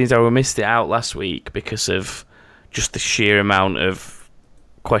suppose, since we missed it out last week because of just the sheer amount of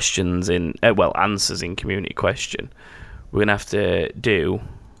questions in, answers in community question, we're going to have to do...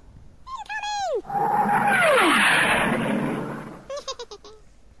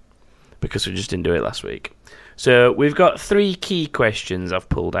 because we just didn't do it last week. So we've got 3 key questions I've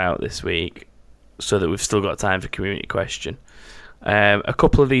pulled out this week so that we've still got time for community question. A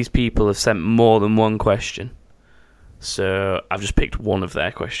couple of these people have sent more than one question, so I've just picked one of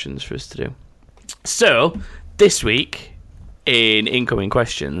their questions for us to do. So this week in incoming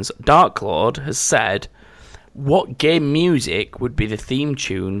questions, Dark Lord has said, what game music would be the theme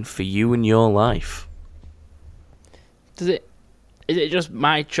tune for you and your life? Is it just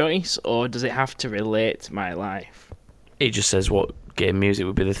my choice, or does it have to relate to my life? It just says what game music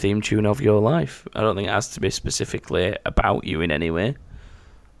would be the theme tune of your life. I don't think it has to be specifically about you in any way.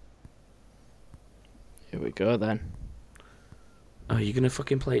 Here we go then. Oh, you're going to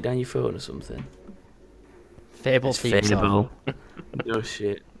fucking play it down your phone or something? Fable It's theme song. Fable. No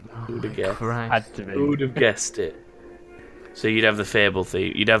shit. Who'd have guessed? Christ. Had to be. Who would have guessed it? So you'd have the Fable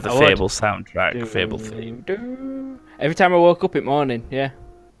theme. You'd have the I would. Fable soundtrack, Fable theme. Every time I woke up in the morning, yeah.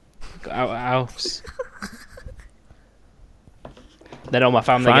 Got out of the house. Then all my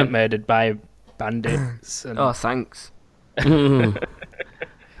family Fine. get murdered by bandits. And Oh, thanks. Your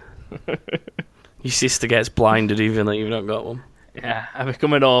sister gets blinded even though you've not got one. yeah, I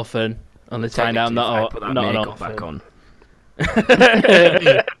become an orphan. Only to find out I'm Technically, if I not, put that not an makeup orphan. back on.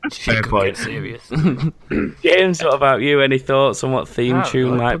 Fair Could point. get serious. James, what about you? Any thoughts on what theme Ah,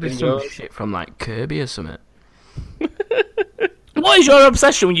 tune might probably be some yours? shit from like Kirby or something. What is your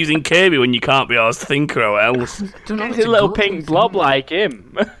obsession with using Kirby when you can't be asked to think or else? Don't know, He's it's a little good pink thing. blob like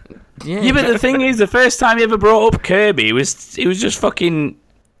him. Yeah, but the thing is, the first time he ever brought up Kirby, he was just fucking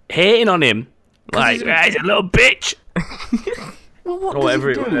hating on him. Like, he's a little bitch. Well, what Or does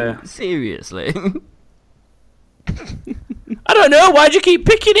whatever it it do? were. Seriously. I don't know. Why'd you keep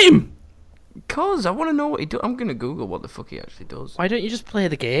picking him? Cause I want to know what he does. I'm gonna Google what the fuck he actually does. Why don't you just play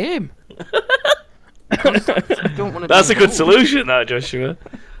the game? I don't want to. That's a good solution, that, Joshua.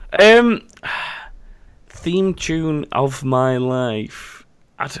 Theme tune of my life.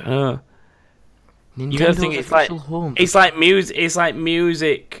 I don't know. You gotta think it's like home. it's like music. It's like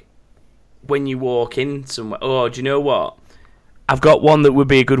music when you walk in somewhere. Oh, do you know what? I've got one that would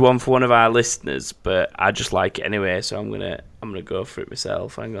be a good one for one of our listeners, but I just like it anyway, so I'm gonna go for it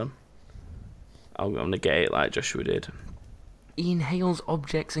myself. Hang on, I'm gonna get it like Joshua did. He inhales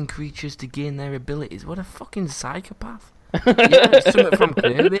objects and creatures to gain their abilities. What a fucking psychopath! Yeah, it's something from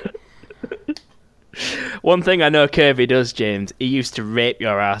Kirby. One thing I know Kirby does, James, he used to rape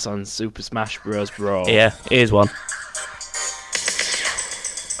your ass on Super Smash Bros. Brawl. Yeah, here's one.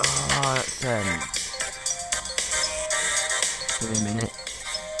 Oh, that's wait a minute.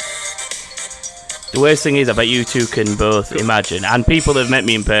 The worst thing is, I bet you two can both imagine, and people that have met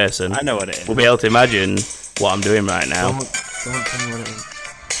me in person I know what it is. will be able to imagine what I'm doing right now. Don't tell me what it is.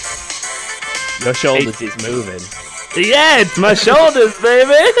 Your shoulders is moving. Yeah, it's my shoulders,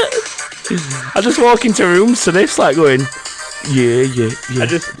 baby. I just walk into rooms to this, like going, yeah. I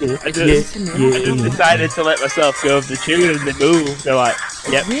just decided to let myself go of the tune and the move. They're like,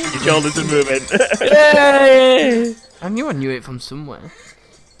 yep, your shoulders are moving. Yeah. I knew it from somewhere.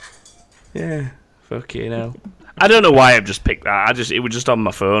 Yeah, fucking hell. I don't know why I've just picked that. It was just on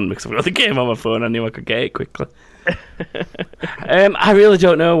my phone because I've got the game on my phone. I knew I could get it quickly. I really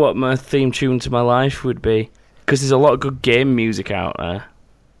don't know what my theme tune to my life would be because there's a lot of good game music out there.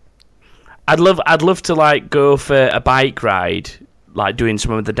 I'd love to like go for a bike ride, like doing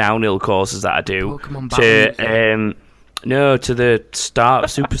some of the downhill courses that I do. Pokemon To the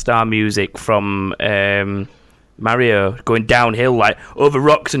superstar music from Mario, going downhill like over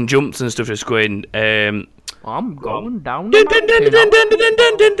rocks and jumps and stuff, just going. I'm going down the mountain.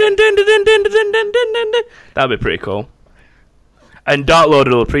 That'd be pretty cool. And Dark Lord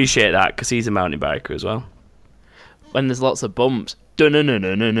will appreciate that because he's a mountain biker as well. When there's lots of bumps.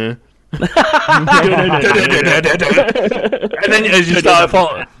 Dun-dun-dun-dun-dun-dun. And then as you start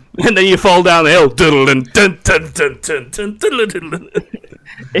falling, and then you fall down the hill.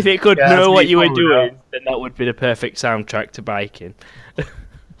 If it could know what you were doing, then that would be the perfect soundtrack to biking.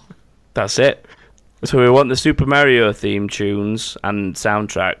 That's it. So we want the Super Mario theme tunes and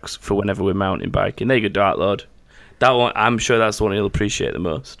soundtracks for whenever we're mountain biking. There you go, Dark Lord. That one, I'm sure that's the one he'll appreciate the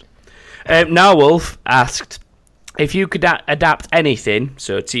most. Now Wolf asked, if you could adapt anything,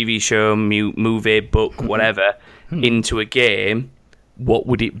 so TV show, movie, book, whatever, into a game, what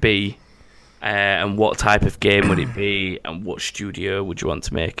would it be? And what type of game would it be? And what studio would you want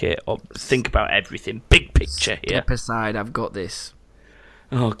to make it? Or think about everything. Big picture here. Step aside, I've got this.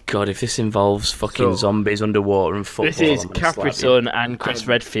 Oh, God, if this involves fucking zombies underwater and football... This is Capri Sun and Chris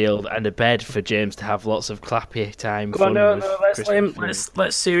Redfield and a bed for James to have lots of clappy time. Come on, no,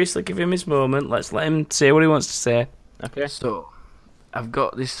 let's seriously give him his moment. Let's let him say what he wants to say. Okay. So, I've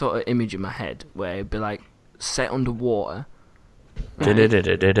got this sort of image in my head where it'd be like set underwater. Right?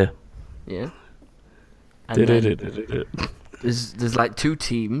 Yeah. And then there's like two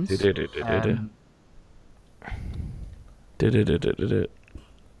teams.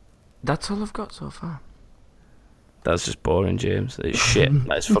 That's all I've got so far. That's just boring, James. It's shit.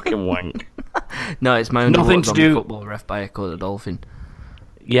 That's fucking wank. No, it's my nothing to do football ref by Echo the Dolphin.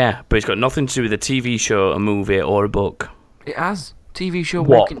 Yeah, but it's got nothing to do with a TV show, a movie, or a book. It has. TV show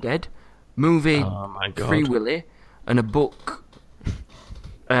What? Walking Dead, movie Oh my God. Free Willy, and a book.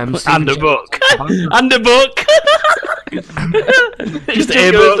 And a book. And a book. Just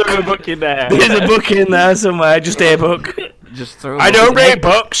a book. There's a book in there. There's a book in there somewhere. Just a book. Just throw. I don't read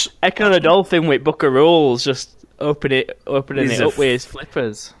books. Echo the Dolphin with Book of Rules, just opening it up with his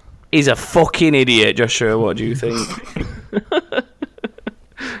flippers. He's a fucking idiot, Joshua. What do you think?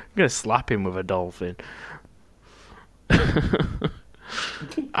 I'm gonna slap him with a dolphin.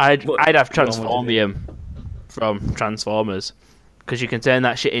 I'd have Transformium from Transformers, because you can turn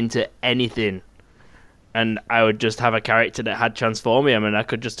that shit into anything, and I would just have a character that had Transformium, and I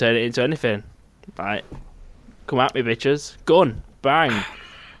could just turn it into anything. Right, come at me, bitches! Gun, bang!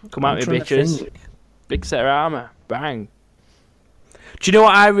 Come at me, bitches! Big set of armor, bang! Do you know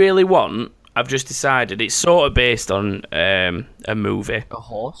what I really want? I've just decided it's sort of based on a movie. A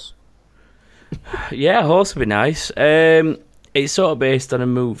horse. Yeah, a horse would be nice. It's sort of based on a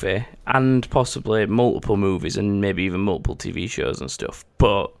movie and possibly multiple movies and maybe even multiple TV shows and stuff.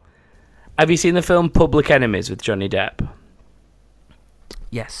 But have you seen the film Public Enemies with Johnny Depp?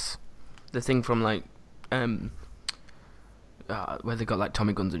 Yes. The thing from like where they got like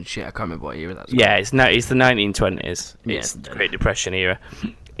Tommy guns and shit. I can't remember what era that's. Yeah, it's the 1920s. It's the Great Depression era.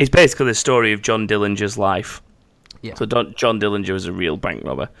 It's basically the story of John Dillinger's life. Yeah. So John Dillinger was a real bank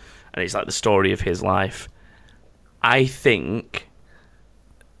robber, and it's like the story of his life. I think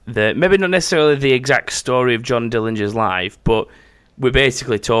that maybe not necessarily the exact story of John Dillinger's life, but we're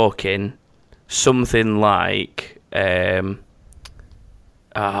basically talking something like what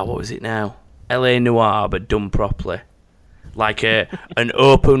was it now? L.A. Noire, but done properly, like an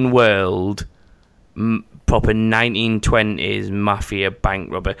open world, proper 1920s mafia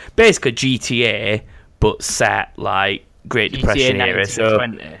bank robber, basically GTA, but set like Great Depression era. So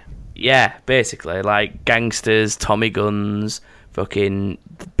yeah, basically like gangsters, Tommy guns, fucking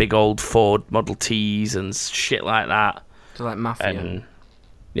big old Ford Model Ts and shit like that. So like Mafia. And,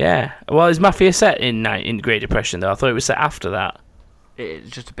 yeah. Well, is Mafia set in Great Depression though? I thought it was set after that. It's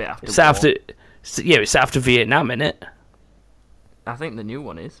just a bit after. It's set after. Yeah, it's set after Vietnam, innit? I think the new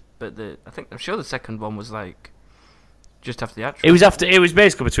one is, but I'm sure the second one was like just after the actual. It was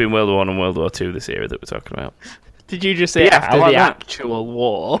basically between World War One and World War Two. This era that we're talking about. Did you just say after the actual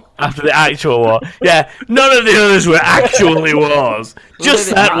war? After the actual war. Yeah, none of the others were actually wars.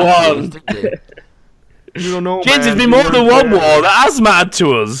 Just that one. You don't know, James, there's been more than one war that has mattered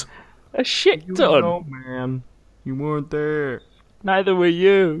to us. A shit ton. You don't know, man. You weren't there. Neither were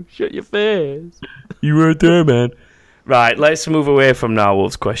you. Shut your face. You weren't there, man. Right, let's move away from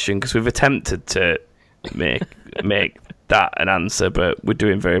Narwhal's question, because we've attempted to make that an answer, but we're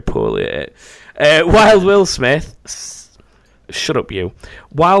doing very poorly at it. Wild Will Smith... Shut up, you.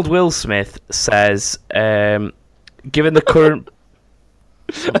 Wild Will Smith says, given the current...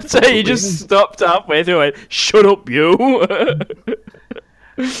 I'd say you just stopped halfway through it. Shut up, you.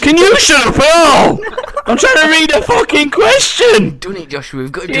 Can you shut up all? I'm trying to read a fucking question. Done it, Joshua.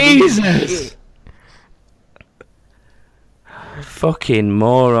 We've got to Jesus. Fucking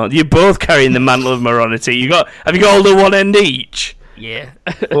moron. You're both carrying the mantle of moronity. Have you got all the one end each? Yeah.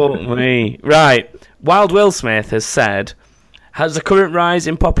 Fuck me. Right. Wild Will Smith has said, has the current rise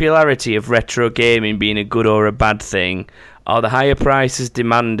in popularity of retro gaming been a good or a bad thing? Are the higher prices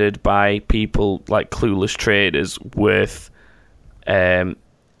demanded by people like clueless traders worth it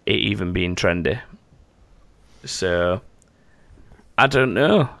even being trendy? So, I don't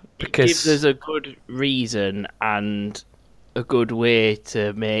know. Because if there's a good reason and a good way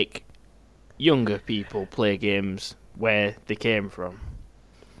to make younger people play games where they came from.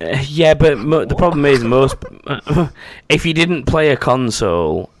 Yeah, but the problem is if you didn't play a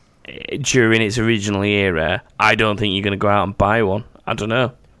console during its original era, I don't think you're going to go out and buy one. I don't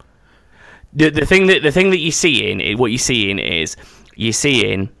know. The thing that you're seeing, what you're seeing is you're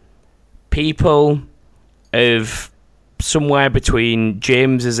seeing people of somewhere between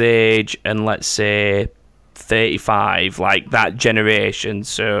James's age and let's say 35, like that generation.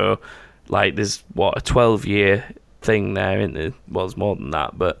 So, like, there's a 12-year thing there, isn't there? Well, it's more than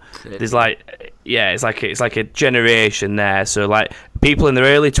that, but there's it's like a generation there. So, like, people in their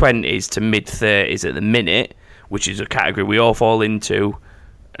early 20s to mid 30s at the minute, which is a category we all fall into,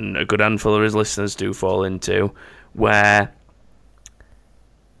 and a good handful of his listeners do fall into, where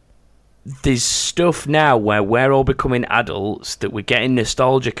there's stuff now where we're all becoming adults that we're getting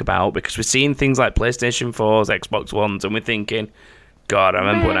nostalgic about because we're seeing things like PlayStation 4s, Xbox Ones, and we're thinking, God, I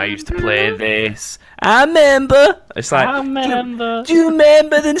remember when I used to play this. I remember. It's like, do you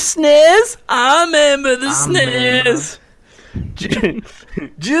remember the SNES? I remember the SNES.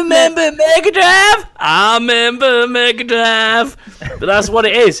 Do you remember Mega Drive? I remember Mega Drive. But that's what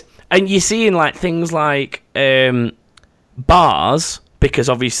it is. And you're seeing like things like bars, because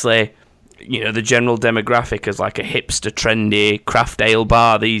obviously, you know, the general demographic is like a hipster, trendy craft ale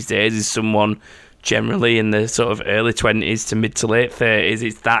bar these days is someone generally in the sort of early 20s to mid to late 30s.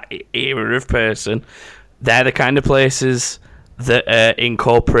 It's that era of person. They're the kind of places that are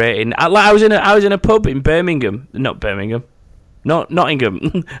incorporating. I was in a pub in Birmingham, Nottingham.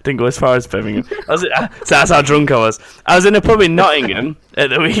 Didn't go as far as Birmingham. So that's how drunk I was. I was in a pub in Nottingham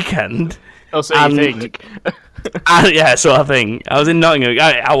at the weekend. Oh, so you think? Yeah, so I think I was in Nottingham.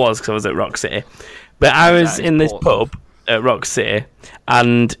 I was because I was at Rock City, but I was in this pub at Rock City,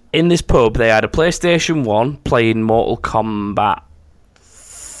 and in this pub they had a PlayStation 1 playing Mortal Kombat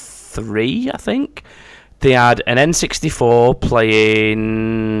 3, I think. They had an N64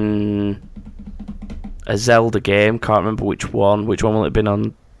 playing a Zelda game. Can't remember which one. Which one will it have been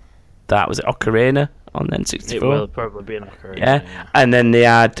on? That was it. Ocarina on N64. It will probably be an Ocarina. Yeah, and then they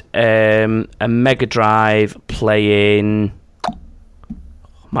had a Mega Drive playing.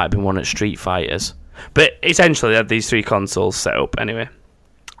 Might have been one at Street Fighters, but essentially they had these three consoles set up anyway,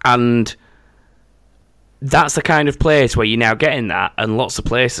 and that's the kind of place where you're now getting that, and lots of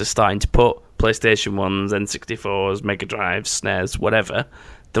places are starting to put PlayStation 1s, N64s, Mega Drives, SNES, whatever.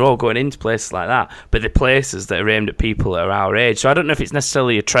 They're all going into places like that, but they're places that are aimed at people that are our age. So I don't know if it's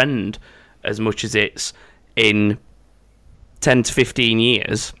necessarily a trend as much as it's in 10 to 15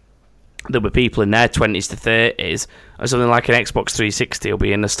 years, there'll be people in their 20s to 30s, or something like an Xbox 360 will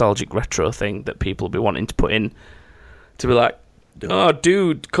be a nostalgic retro thing that people will be wanting to put in, to be like, oh,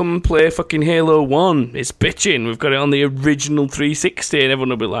 dude, come and play fucking Halo 1. It's bitching. We've got it on the original 360. And everyone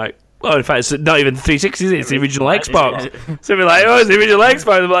will be like, well, in fact, it's not even the 360, is it? It's the original Xbox. So they'll be like, oh, it's the original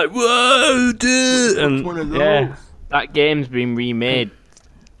Xbox. They'll be like, whoa, dude. And yeah, that game's been remade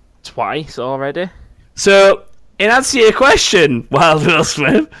twice already. So, in answer to your question, Wild Will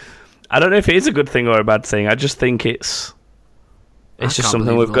Smith, I don't know if it is a good thing or a bad thing. I just think it's just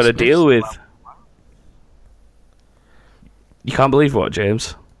something we've got to deal with. You can't believe what,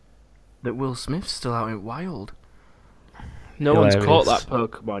 James? That Will Smith's still out in Wild. No one's caught that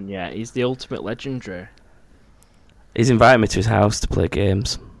Pokemon yet. He's the ultimate legendary. He's invited me to his house to play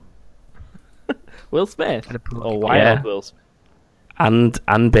games. Will Smith? Oh, Wild Will Smith.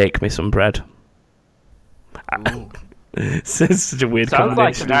 And bake me some bread. It's such a weird Sounds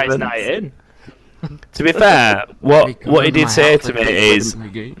like a combination. nice night in. To be fair, what he did say to me is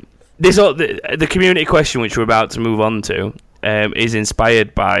the community question, which we're about to move on to, is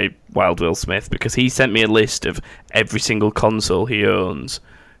inspired by Wild Will Smith, because he sent me a list of every single console he owns,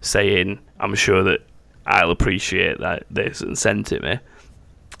 saying, I'm sure that I'll appreciate this, and sent it me.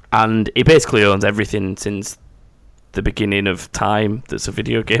 And he basically owns everything since the beginning of time that's a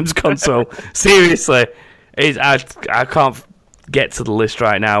video games console. Seriously. I can't get to the list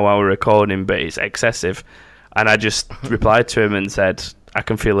right now while we're recording, but it's excessive. And I just replied to him and said, I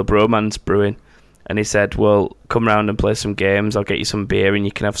can feel a bromance brewing. And he said, well, come round and play some games. I'll get you some beer and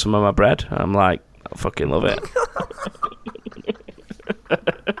you can have some of my bread. And I'm like, I fucking love it.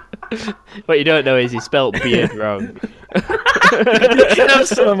 What you don't know is he spelt beard wrong. You can have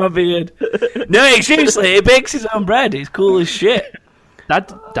some of my beard. No, seriously, he bakes his own bread. It's cool as shit.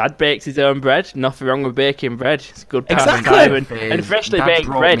 Dad bakes his own bread. Nothing wrong with baking bread. It's a good Exactly. And freshly baked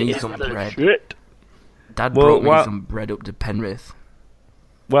bread is the shit. Dad brought me some bread up to Penrith.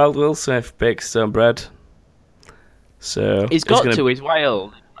 Wild Will Smith bakes his own bread. So he's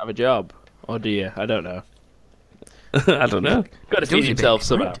wild. Have a job. Or do you? I don't know. I don't know. Got to feed himself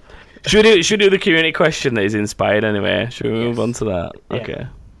somehow. Should we do the community question that is inspired anyway? Should we move on to that? Yeah. Okay.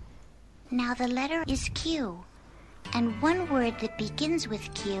 Now the letter is Q. And one word that begins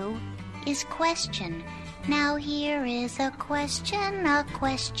with Q is question. Now here is a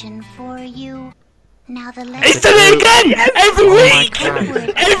question for you. Now the letter... It's done it again! Every week!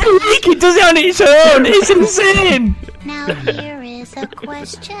 Every week he does it on its own! It's insane! Now here is a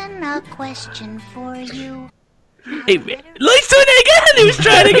question for you. He's doing it again! He was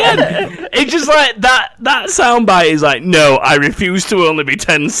trying again! It's just like, that soundbite is like, no, I refuse to only be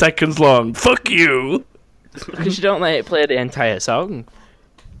 10 seconds long. Fuck you! Because you don't let it play the entire song.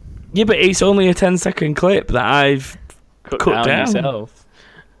 Yeah, but it's only a 10-second clip that I've cut down. Yourself.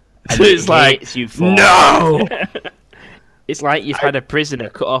 So it's like, no! It's like you've had a prisoner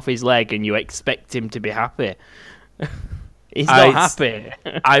cut off his leg and you expect him to be happy. He's not happy.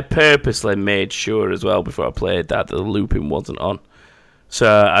 I purposely made sure as well before I played that the looping wasn't on. So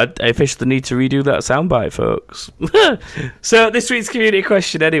I officially need to redo that soundbite, folks. So this week's community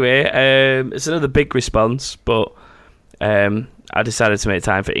question anyway, it's another big response, but I decided to make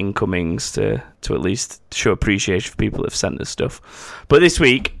time for incomings to at least show appreciation for people that have sent us stuff. But this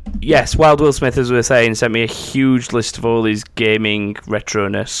week, yes, Wild Will Smith, as we were saying, sent me a huge list of all his gaming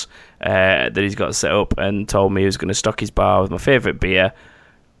retroness that he's got set up, and told me he was going to stock his bar with my favourite beer,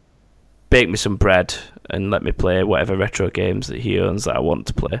 bake me some bread, and let me play whatever retro games that he owns that I want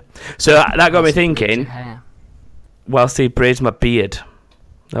to play. So that got me thinking, whilst he braids my beard,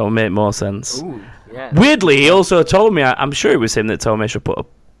 that would make more sense. Ooh, yeah. Weirdly, he also told me, I'm sure it was him that told me I should put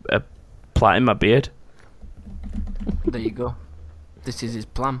a plait in my beard. There you go. This is his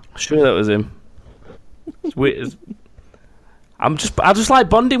plan. Sure that was him. It's weird. I just like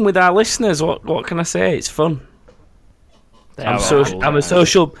bonding with our listeners. What can I say? It's fun. I'm a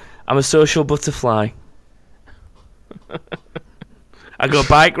social butterfly. I go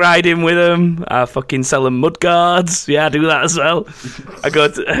bike riding with them. I fucking sell them mud guards. Yeah, I do that as well. I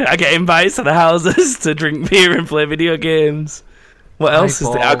get invites to the houses to drink beer and play video games. What else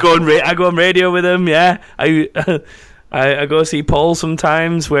is there? I go on radio with them. Yeah, I go see Paul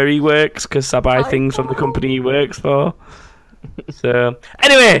sometimes where he works because I buy things from the company he works for. So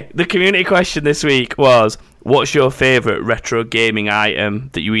anyway, the community question this week was, what's your favourite retro gaming item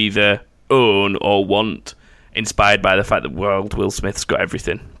that you either own or want, inspired by the fact that Will Smith's got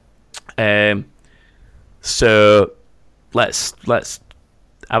everything. So let's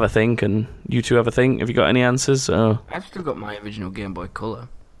have a think, and you two have a think. Have you got any answers? I've still got my original Game Boy Color.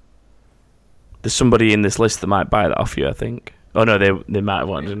 There's somebody in this list that might buy that off you, I think. Oh no, they might have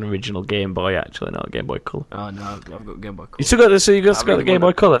wanted an original Game Boy, actually, not a Game Boy Color. Oh no, I've got Game Boy Color. You still got the Game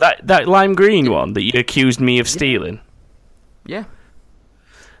Boy Color. That lime green one that you accused me of stealing. Yeah.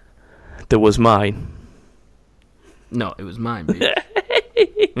 That was mine. No, it was mine,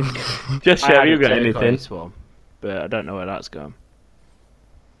 bitch. Just have you got anything? One, but I don't know where that's gone.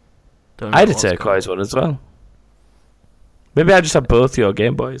 I had a turquoise one as well. Maybe I just had both your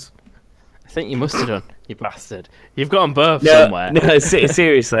Game Boys. I think you must have done, you bastard. You've got them both somewhere. No,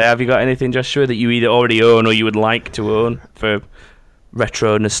 seriously, have you got anything, Joshua, that you either already own or you would like to own for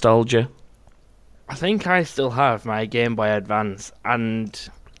retro nostalgia? I think I still have my Game Boy Advance and...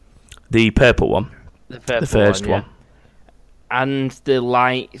 The purple one. The first one. And the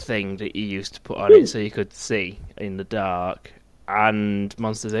light thing that you used to put on it so you could see in the dark. And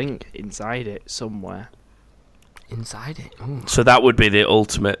Monsters, Inc. inside it somewhere. Inside it? Ooh. So that would be the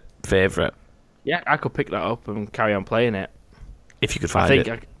ultimate favourite. Yeah, I could pick that up and carry on playing it. If you could find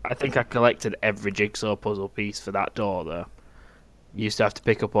it. I think I collected every jigsaw puzzle piece for that door, though. You used to have to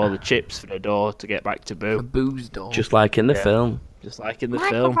pick up all the chips for the door to get back to Boo. A Boo's door. Just like in the film. Just like in the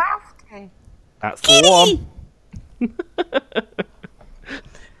film. That's the one.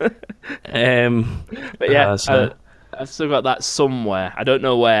 But yeah, I've still got that somewhere. I don't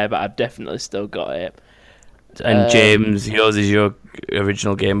know where, but I've definitely still got it. And James, yours is your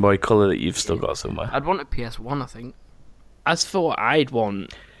original Game Boy Color that you've still got somewhere. I'd want a PS1, I think. As for what I'd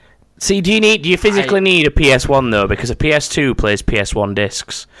want... See, do you physically need a PS1 though? Because a PS2 plays PS1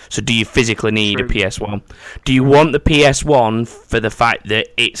 discs. So do you physically need a PS1? Do you want the PS1 for the fact that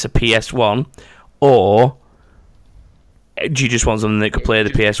it's a PS1, or do you just want something that could play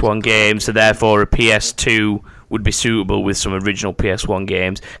the PS1 games? So therefore, a PS2 would be suitable with some original PS1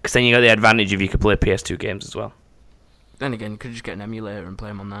 games. Because then you got the advantage of you could play PS2 games as well. Then again, you could just get an emulator and play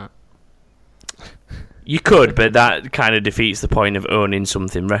them on that. You could, but that kind of defeats the point of owning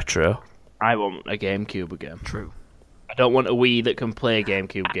something retro. I want a GameCube again. True. I don't want a Wii that can play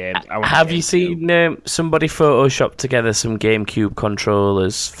GameCube games. Have you seen somebody Photoshop together some GameCube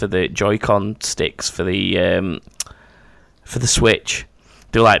controllers for the Joy-Con sticks for the Switch?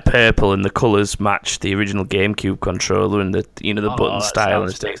 They're like purple, and the colours match the original GameCube controller, and the button style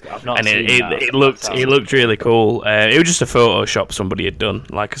and stuff. And it looked really cool. It was just a Photoshop somebody had done,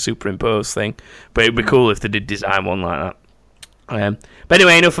 like a superimposed thing. But it'd be cool if they did design one like that. But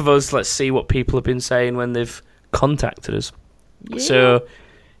anyway, enough of us. Let's see what people have been saying when they've contacted us. Yeah. So,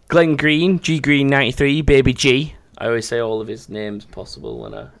 Glenn Green, G Green 93, Baby G. I always say all of his names possible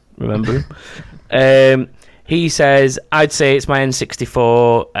when I remember him. He says, I'd say it's my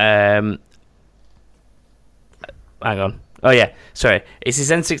N64. Hang on. Oh, yeah. Sorry. It's his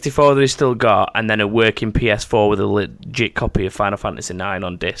N64 that he's still got, and then a working PS4 with a legit copy of Final Fantasy IX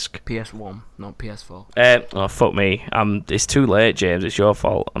on disc. PS1, not PS4. Oh, fuck me. It's too late, James. It's your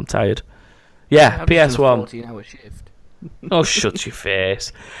fault. I'm tired. Yeah, PS1. 14-hour shift. Oh, shut your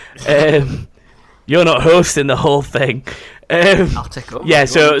face. You're not hosting the whole thing. I'll take over. Yeah,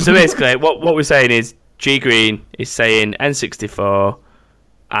 so basically, what we're saying is, G Green is saying N64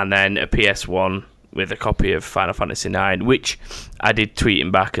 and then a PS1 with a copy of Final Fantasy IX, which I did tweet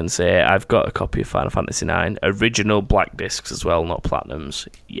him back and say I've got a copy of Final Fantasy IX, original black discs as well, not platinums.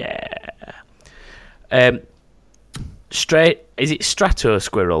 Yeah. Is it Strato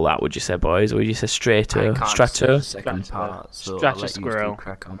Squirrel that, would you say, boys, or would you say Strato? Strato? Second part, so Strato Squirrel.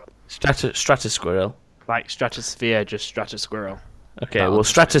 Strato Squirrel. Like Stratosphere, just Strato Squirrel. Okay, well,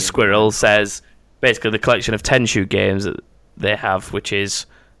 Strato Squirrel says basically the collection of Tenchu games that they have, which is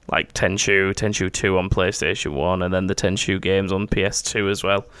like Tenchu 2 on PlayStation 1, and then the Tenchu games on PS2 as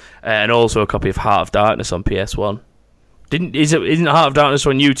well, and also a copy of Heart of Darkness on PS1. Isn't Heart of Darkness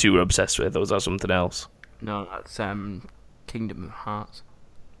one you two were obsessed with, or was that something else? No, that's Kingdom of Hearts.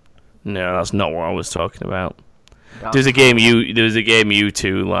 No, that's not what I was talking about. There was a game you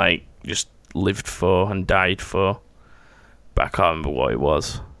two like just lived for and died for, but I can't remember what it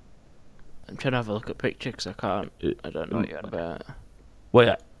was. I'm trying to have a look at pictures because I don't know what you're on about.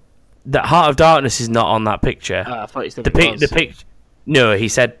 Wait, that Heart of Darkness is not on that picture. I thought you said the picture. No, he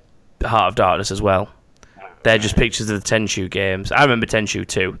said Heart of Darkness as well. They're just pictures of the Tenchu games. I remember Tenchu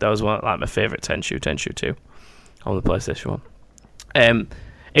 2. That was one like my favourite Tenchu 2 on the PlayStation 1.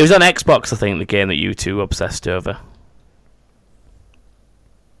 It was on Xbox, I think, the game that you two obsessed over.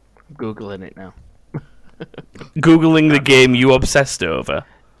 Googling it now. Googling the game you obsessed over?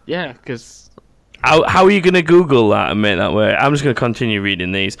 Yeah, because... How are you going to Google that and make that work? I'm just going to continue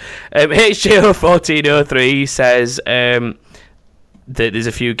reading these. HJO1403 says that there's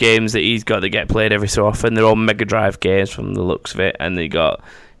a few games that he's got that get played every so often. They're all Mega Drive games from the looks of it. And they got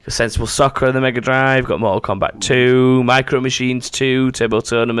Sensible Soccer on the Mega Drive, got Mortal Kombat 2, Micro Machines 2, Turbo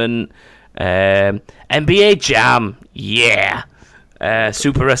Tournament, NBA Jam, yeah,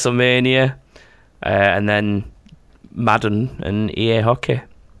 Super WrestleMania, and then Madden and EA Hockey.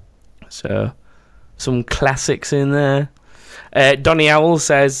 So... some classics in there. Donny Owl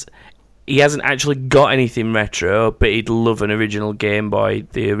says he hasn't actually got anything retro, but he'd love an original Game Boy,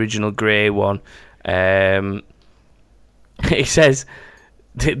 the original grey one. He says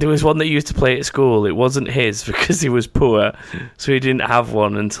there was one that he used to play at school. It wasn't his because he was poor, so he didn't have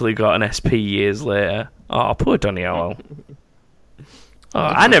one until he got an SP years later. Oh, poor Donny Owl. Oh,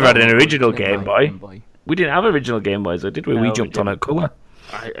 I never had an original Game Boy. We didn't have original Game Boys, though, did we? We jumped on at colour.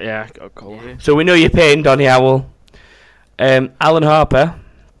 I got colour. So we know you're paying, Donny Owl. Alan Harper.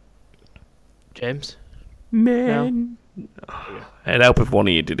 James? Man. No. It'd help if one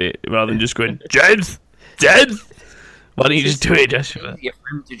of you did it, rather than just going, James! James! Why don't you just do it, Joshua? Get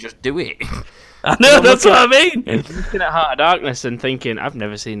him to just do it. I know, that's what I mean. Looking at Heart of Darkness and thinking, I've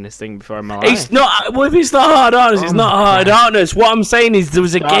never seen this thing before in my life. It's not. Well, if it's not Heart of Darkness, it's not Heart of Darkness. What I'm saying is there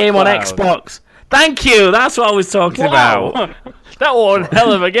was a game on Xbox. Thank you. That's what I was talking about. That one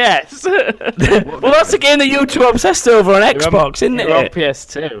hell of a guess. Well, that's the game that you two are obsessed over on Xbox, isn't it? On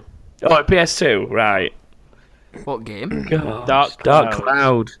PS2. Oh, PS2, right. What game? God, Dark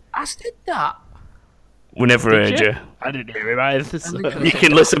Cloud. I said that. We never heard you. I didn't hear him either. So. You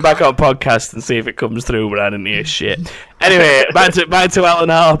can listen back on podcast and see if it comes through, but I didn't hear shit. Anyway, back to Alan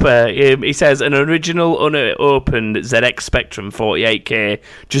Harper. He says an original unopened ZX Spectrum 48K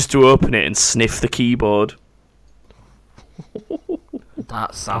just to open it and sniff the keyboard.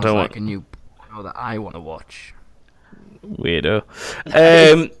 That sounds like a new show that I want to watch. Weirdo.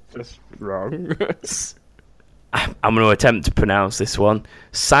 That's wrong. I'm going to attempt to pronounce this one.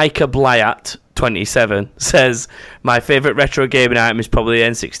 Psycha Blyat 27 says my favourite retro gaming item is probably the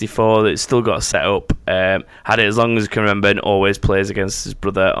N64 that's still got set up. Had it as long as I can remember and always plays against his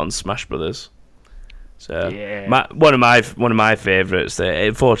brother on Smash Brothers. So yeah. one of my favourites that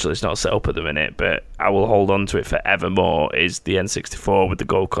unfortunately it's not set up at the minute, but I will hold on to it forevermore is the N64 with the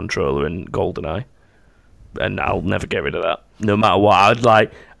gold controller and GoldenEye, and I'll never get rid of that. No matter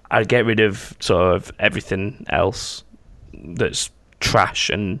what, I'd get rid of sort of everything else that's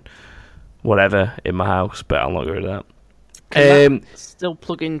trash and whatever in my house, but I'll not get rid of that. Can that still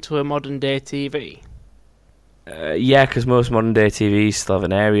plug into a modern day TV? Yeah, because most modern day TVs still have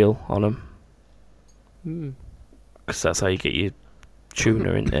an aerial on them. Because that's how you get your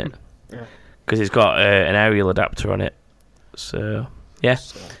tuner, isn't it? Yeah. Because it's got an aerial adapter on it. So, yeah.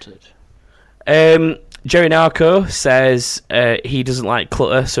 Sorted. Jerry Narco says he doesn't like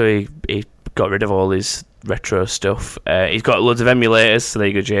clutter, so he got rid of all his retro stuff. He's got loads of emulators, so there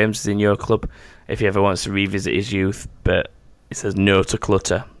you go, James. He's in your club if he ever wants to revisit his youth, but he says no to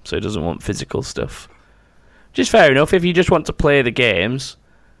clutter, so he doesn't want physical stuff. Just fair enough. If you just want to play the games,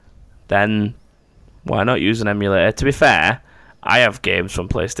 then why not use an emulator? To be fair, I have games from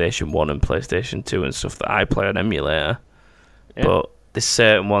PlayStation 1 and PlayStation 2 and stuff that I play on emulator, but there's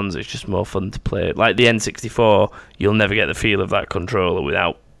certain ones it's just more fun to play. Like the N64, you'll never get the feel of that controller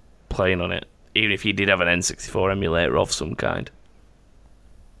without playing on it, even if you did have an N64 emulator of some kind.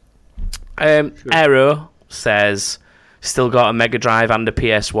 Aero says still got a Mega Drive and a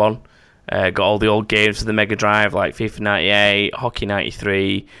PS1. Got all the old games for the Mega Drive like FIFA 98, Hockey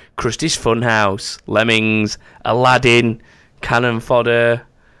 93, Krusty's Funhouse, Lemmings, Aladdin, Cannon Fodder,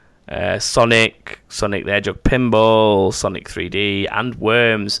 Sonic the Hedgehog Pinball, Sonic 3D, and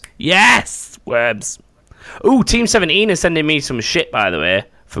Worms. Yes! Worms. Ooh, Team 17 is sending me some shit, by the way,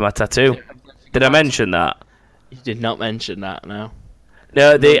 for my tattoo. Did I mention that? You did not mention that, no.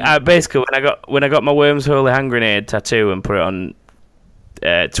 No, basically when I got my Worms Holy Hand Grenade tattoo and put it on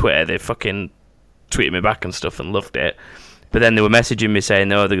Twitter, they fucking tweeted me back and stuff and loved it. But then they were messaging me saying,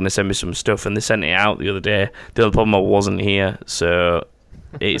 no, they're going to send me some stuff, and they sent it out the other day. The other problem, I wasn't here, so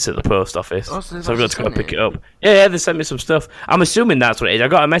it's at the post office. So I've got to go pick it up. Yeah, they sent me some stuff. I'm assuming that's what it is. I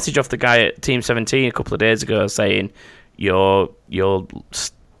got a message off the guy at Team 17 a couple of days ago saying, your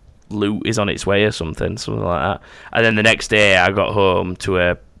loot is on its way or something like that. And then the next day I got home to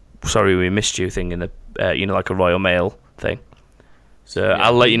a sorry we missed you thing in the like a Royal Mail thing. So yeah.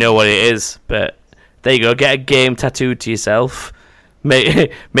 I'll let you know what it is, but there you go. Get a game tattooed to yourself.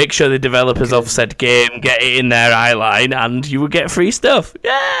 Make sure the developers of said game get it in their eyeline, and you will get free stuff.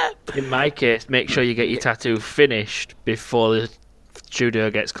 Yeah. In my case, make sure you get your tattoo finished before the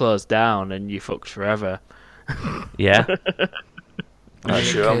studio gets closed down and you fucked forever. Yeah.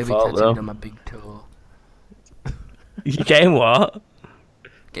 That's your own fault, though. On my big toe. You getting what?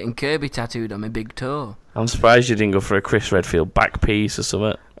 Getting Kirby tattooed on my big toe. I'm surprised you didn't go for a Chris Redfield back piece or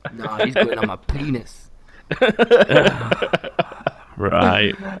something. No, he's going on my penis.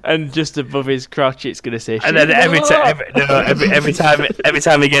 Right. And just above his crotch, it's going to say. And then every time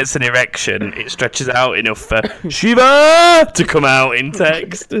he gets an erection, it stretches out enough for Shiva to come out in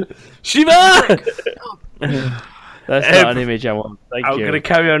text. Shiva. That's not an image I want. Thank you. I'm going to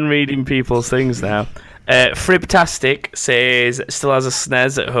carry on reading people's things now. Fribtastic says still has a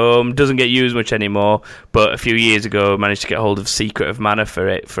SNES at home, doesn't get used much anymore, but a few years ago managed to get hold of Secret of Mana for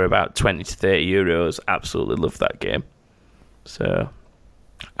it for about 20 to 30 euros. Absolutely love that game. So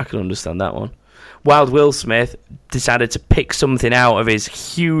I can understand that one. Wild Will Smith decided to pick something out of his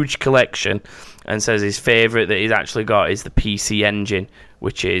huge collection and says his favourite that he's actually got is the PC Engine,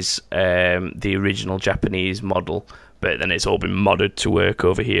 which is the original Japanese model, but then it's all been modded to work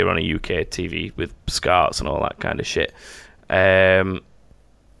over here on a UK TV with SCARTs and all that kind of shit. And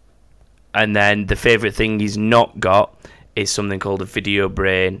then the favourite thing he's not got is something called a Video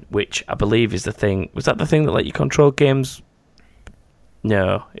Brain, which I believe is the thing. Was that the thing that let you control games?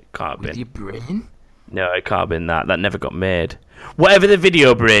 No, it can't have been. With your brain? No, it can't have been that. That never got made. Whatever the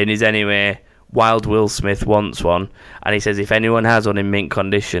Video Brain is anyway, Wild Will Smith wants one, and he says if anyone has one in mint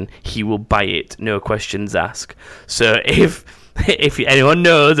condition, he will buy it, no questions asked. So if anyone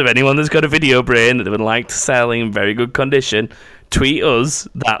knows of anyone that's got a Video Brain that they would like to sell in very good condition, tweet us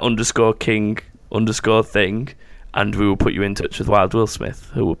that _king_thing, and we will put you in touch with Wild Will Smith,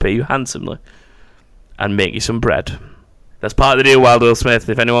 who will pay you handsomely and make you some bread. That's part of the deal, Wild Will Smith.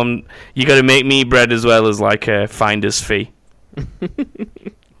 If anyone, you got to make me bread as well as like a finder's fee.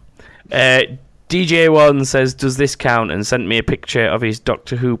 DJ1 says, does this count? And sent me a picture of his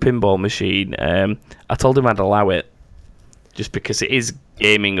Doctor Who pinball machine. I told him I'd allow it, just because it is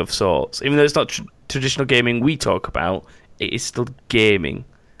gaming of sorts. Even though it's not traditional gaming we talk about, it is still gaming.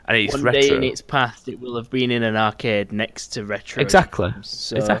 And it's One retro. day in its past, it will have been in an arcade next to retro. Exactly.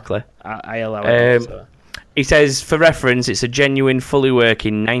 So Exactly. I allow it. So. He says, for reference, it's a genuine, fully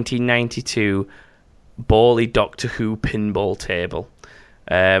working 1992 Bally Doctor Who pinball table.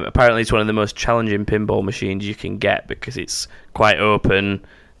 Apparently, it's one of the most challenging pinball machines you can get because it's quite open.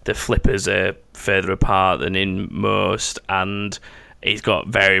 The flippers are further apart than in most, and it's got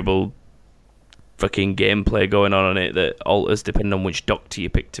variable fucking gameplay going on it that alters depending on which doctor you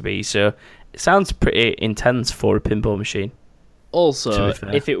pick to be. So it sounds pretty intense for a pinball machine. Also,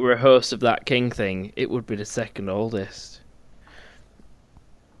 if it were a host of that King thing, it would be the second oldest.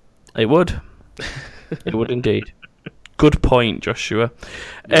 It would. It would indeed. Good point, Joshua.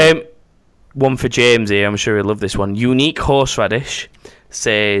 One for James here. I'm sure he'll love this one. Unique Horseradish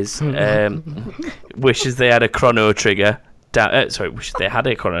says, wishes they had a Chrono Trigger. Wishes they had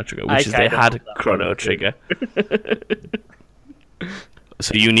a Chrono Trigger. Wishes they had Chrono Trigger.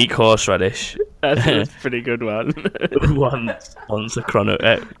 So Unique Horseradish. That's a pretty good one. wants a Chrono.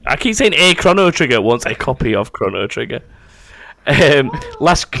 I keep saying a Chrono Trigger. Wants a copy of Chrono Trigger. We've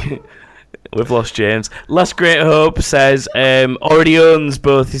lost James. Last Great Hope says already owns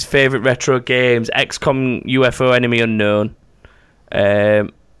both his favourite retro games, XCOM UFO Enemy Unknown.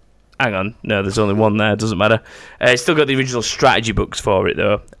 Hang on, no, there's only one there. Doesn't matter. It's still got the original strategy books for it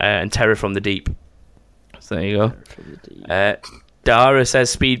though, and Terror from the Deep. So there you go. Dara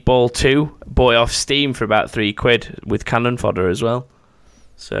says Speedball 2, bought it off Steam for about £3 with cannon fodder as well.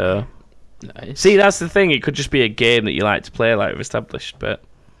 So, nice. See, that's the thing. It could just be a game that you like to play, like we've established, but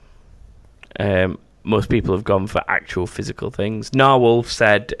most people have gone for actual physical things. Narwolf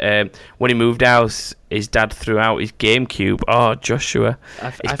said when he moved out, his dad threw out his GameCube. Oh, Joshua.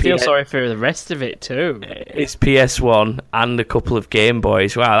 I feel sorry for the rest of it too. It's PS1 and a couple of Game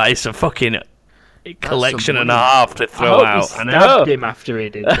Boys. Wow, that is a fucking collection and a half to throw out. I stabbed him after he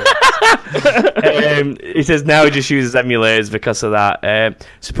did it. He says now he just uses emulators because of that.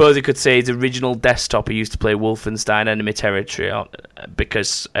 Suppose he could say his original desktop he used to play Wolfenstein Enemy Territory on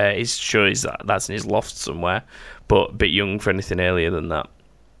because he's sure that's in his loft somewhere, but a bit young for anything earlier than that.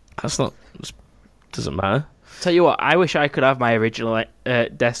 Doesn't matter. Tell you what, I wish I could have my original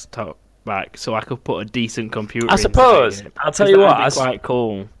desktop back so I could put a decent computer. I suppose. I'll tell you what. That'd be quite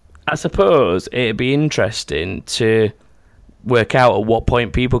cool. I suppose it'd be interesting to work out at what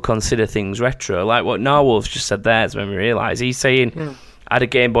point people consider things retro. Like what Narwolf's just said there, as made me realise. He's saying, I had a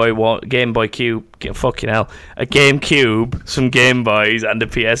Game Boy Cube, fucking hell, a GameCube, some Game Boys, and a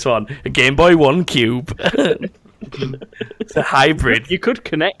PS1. A Game Boy 1 Cube. It's a hybrid. You could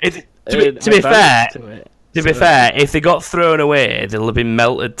connect to be fair, To be fair, if they got thrown away, they'll have been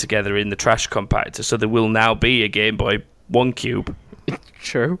melted together in the trash compactor, so there will now be a Game Boy 1 Cube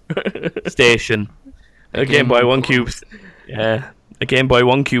True. station. A Game Boy 1 Cube. Yeah. A Game Boy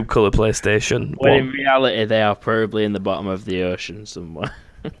 1 Cube Color PlayStation. When in reality, they are probably in the bottom of the ocean somewhere.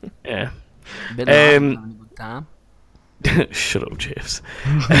 Yeah. Bit like having a good time. Shut up, James.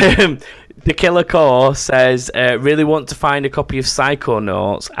 The Killer Core says, really want to find a copy of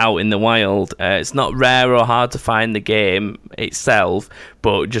Psychonauts out in the wild. It's not rare or hard to find the game itself,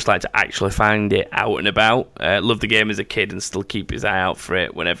 but just like to actually find it out and about. Loved the game as a kid and still keep his eye out for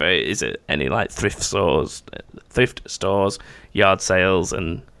it whenever it is at any like thrift stores, yard sales,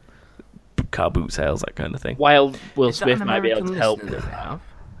 and car boot sales, that kind of thing. While Will Is that Smith an might be able to American help listener them. that they have?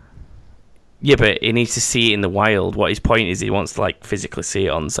 Yeah, but he needs to see it in the wild. What his point is, he wants to like physically see it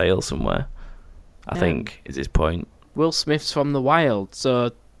on sale somewhere. I think is his point. Will Smith's from the wild,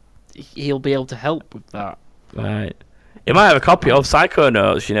 so he'll be able to help with that. Right. He might have a copy of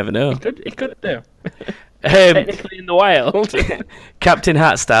Psychonauts. You never know. He could do. Technically in the wild. Captain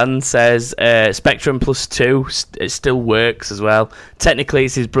Hatstan says Spectrum Plus 2 it still works as well. Technically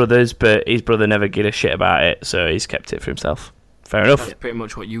it's his brother's, but his brother never gave a shit about it, so he's kept it for himself. Fair enough. That's pretty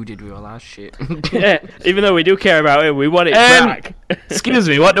much what you did with all our shit. Yeah, even though we do care about it, we want it back. Excuse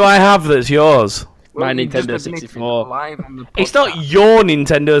me, what do I have that's yours? My you just Nintendo admitted 64. live on the It's not podcast. your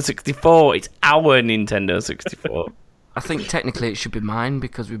Nintendo 64, it's our Nintendo 64. I think technically it should be mine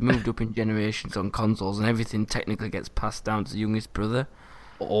because we've moved up in generations on consoles and everything technically gets passed down to the youngest brother.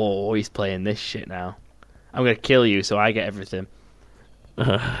 Oh, he's playing this shit now. I'm gonna kill you so I get everything.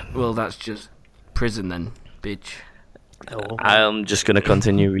 Well, that's just prison then, bitch. I'm just going to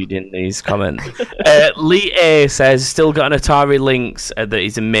continue reading these comments. Lee A says, still got an Atari Lynx that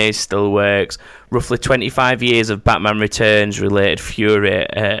he's amazed still works. Roughly 25 years of Batman Returns related fury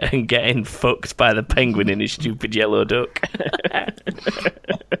and getting fucked by the penguin in his stupid yellow duck.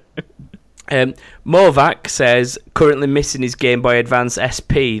 Movac says, currently missing his Game Boy Advance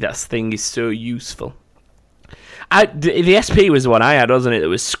SP. That thing is so useful. The SP was the one I had, wasn't it? That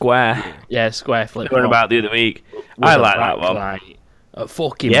was square. Yeah, square flip. Going about the other week. I like that one. A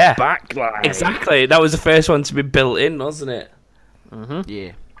fucking Yeah. backlight. Exactly. That was the first one to be built in, wasn't it?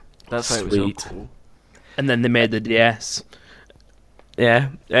 Yeah. That's why it was so Sweet. cool. And then they made the DS. Yeah.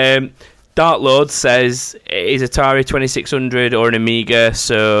 Dark Lord says is Atari 2600 or an Amiga,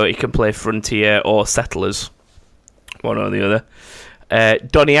 so he can play Frontier or Settlers, one or the other.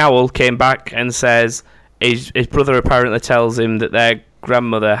 Donny Owl came back and says his brother apparently tells him that their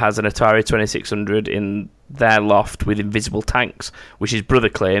grandmother has an Atari 2600 in their loft with invisible tanks, which his brother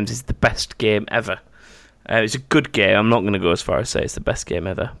claims is the best game ever. It's a good game. I'm not going to go as far as say it's the best game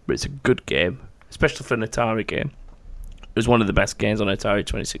ever, but it's a good game, especially for an Atari game. It was one of the best games on Atari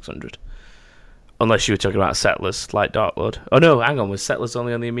 2600. Unless you were talking about Settlers, like Dark Lord. Oh no, hang on, was Settlers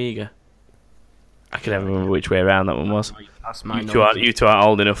only on the Amiga? I can never remember which way around that one was. That's my You two aren't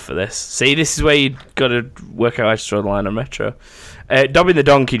old enough for this. See, this is where you got to work out how to draw the line on retro. Dobby the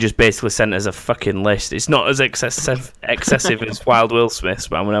Donkey just basically sent us a fucking list. It's not as excessive as Wild Will Smith's,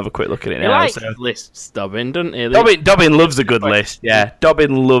 but I'm going to have a quick look at it He now. likes So. lists, Dobbin, doesn't he? Dobbin loves a good list, yeah.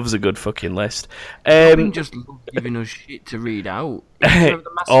 Dobbin loves a good fucking list. Robin just loved giving us shit to read out.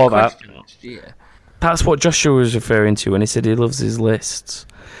 All that. Yeah. That's what Joshua was referring to when he said he loves his lists.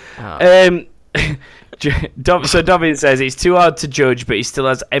 Oh. So Dobbin says it's too hard to judge, but he still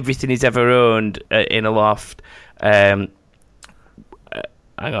has everything he's ever owned in a loft. Hang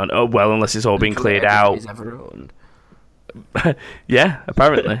on. Oh well, unless it's all been cleared out. He's ever owned. Yeah,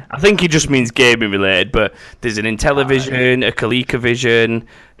 apparently. I think he just means gaming related, but there's an Intellivision, a ColecoVision,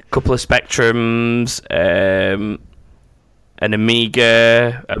 a couple of Spectrums, an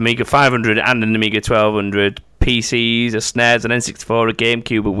Amiga 500 and an Amiga 1200, PCs, a SNES, an N64, a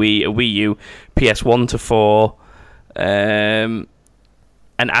GameCube, a Wii U, PS1 to 4, an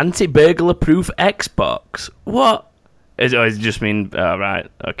anti-burglar proof Xbox. What? Does it just mean... Oh, right,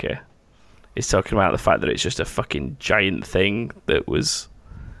 okay. He's talking about the fact that it's just a fucking giant thing that was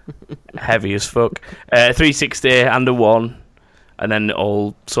heavy as fuck. 360 and a One, and then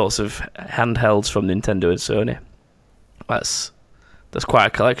all sorts of handhelds from Nintendo and Sony. That's quite a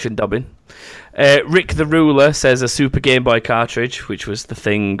collection, Dobbin. Rick the Ruler says a Super Game Boy cartridge, which was the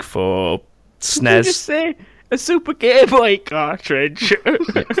thing for SNES. Did you just say a Super Game Boy cartridge?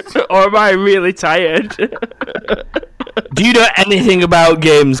 Or am I really tired? Do you know anything about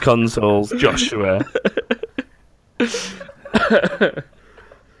games consoles, Joshua? So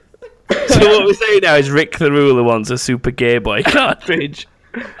what we're saying now is Rick the Ruler wants a Super Game Boy cartridge.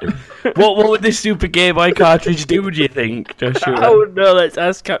 What would this Super Game Boy cartridge do you think, Joshua? Oh no, let's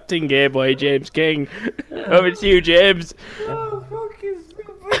ask Captain Game Boy James King. Over to you, James.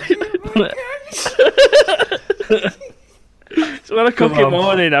 It's 1 o'clock in the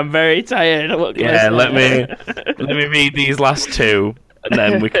morning. I'm very tired. Let me read these last two, and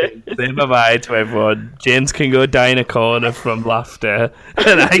then we can say bye-bye to everyone. James can go die in a corner from laughter,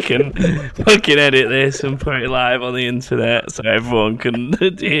 and I can fucking edit this and put it live on the internet so everyone can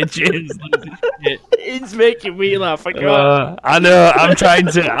hear James lose his shit. It's making me laugh. I know. I'm trying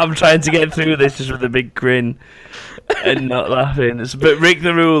to get through this just with a big grin and not laughing. But Rick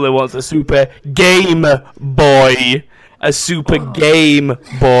the Ruler wants a Super Game Boy. A Super Game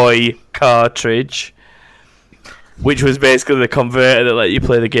Boy cartridge, which was basically the converter that let you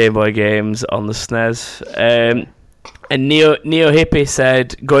play the Game Boy games on the SNES. And Neo Hippie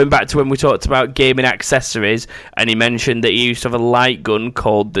said, going back to when we talked about gaming accessories, and he mentioned that he used to have a light gun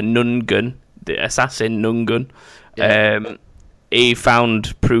called the Nun Gun, the Assassin Nun Gun. Yeah. He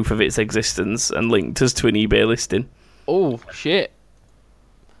found proof of its existence and linked us to an eBay listing. Oh, shit.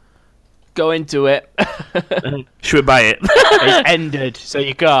 Go into it. Should we buy it? It's ended, so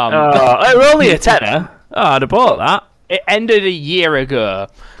you can't. We're only a tenner. Oh, I'd have bought that. It ended a year ago.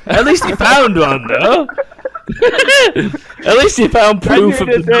 At least you found one, though. At least you found proof of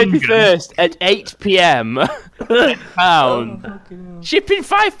the 31st at 8 p.m. £5. Shipping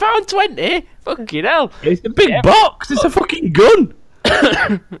 £5.20. Fucking hell. It's a big box. It's a fucking gun.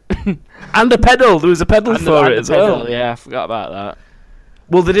 And a pedal. There was a pedal for it as well. Yeah, I forgot about that.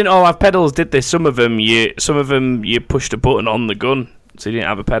 Well, they didn't all have pedals, did they? Some of them you pushed a button on the gun, so you didn't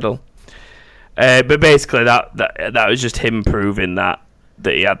have a pedal. But basically, that was just him proving that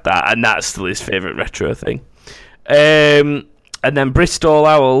he had that, and that's still his favourite retro thing. And then Bristol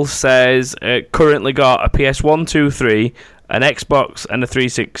Owl says currently got a PS1, 2, 3, an Xbox, and a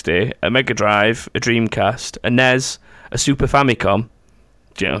 360, a Mega Drive, a Dreamcast, a NES, a Super Famicom.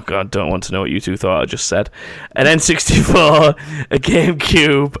 Oh God, don't want to know what you two thought I just said. An N64, a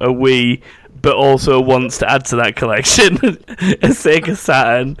GameCube, a Wii, but also wants to add to that collection a Sega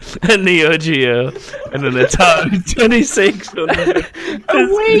Saturn, a Neo Geo, and an Atari 2600. A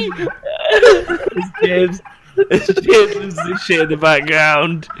Wii! James loses this shit in the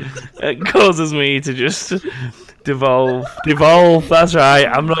background. It causes me to just devolve. Devolve, that's right.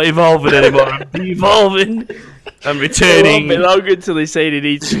 I'm not evolving anymore. I'm devolving. I'm returning. It won't be long until they say they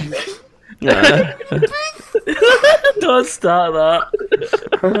need to. Don't start that.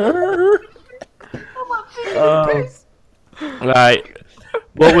 Right.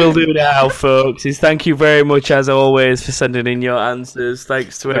 What we'll do now, folks, is thank you very much, as always, for sending in your answers.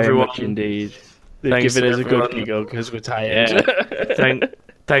 Thanks to everyone. Much indeed. They've given us a good giggle because we're tired. Yeah.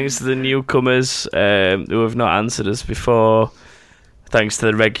 Thanks to the newcomers who have not answered us before. Thanks to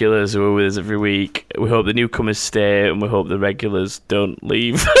the regulars who are with us every week. We hope the newcomers stay, and we hope the regulars don't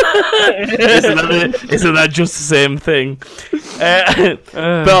leave. Isn't that just the same thing?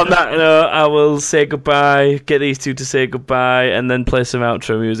 But on that note, I will say goodbye, get these two to say goodbye, and then play some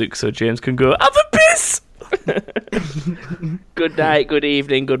outro music so James can go, have a piss! Good night, good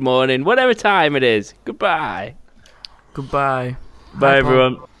evening, good morning, whatever time it is. Goodbye. Goodbye. Bye,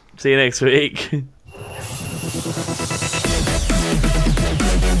 everyone. See you next week.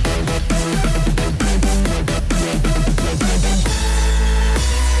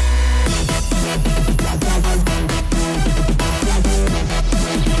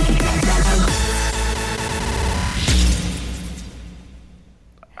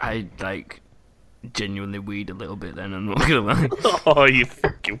 I genuinely weed a little bit then, I'm not gonna lie. Oh, you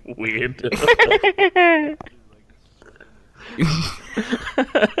fucking weird.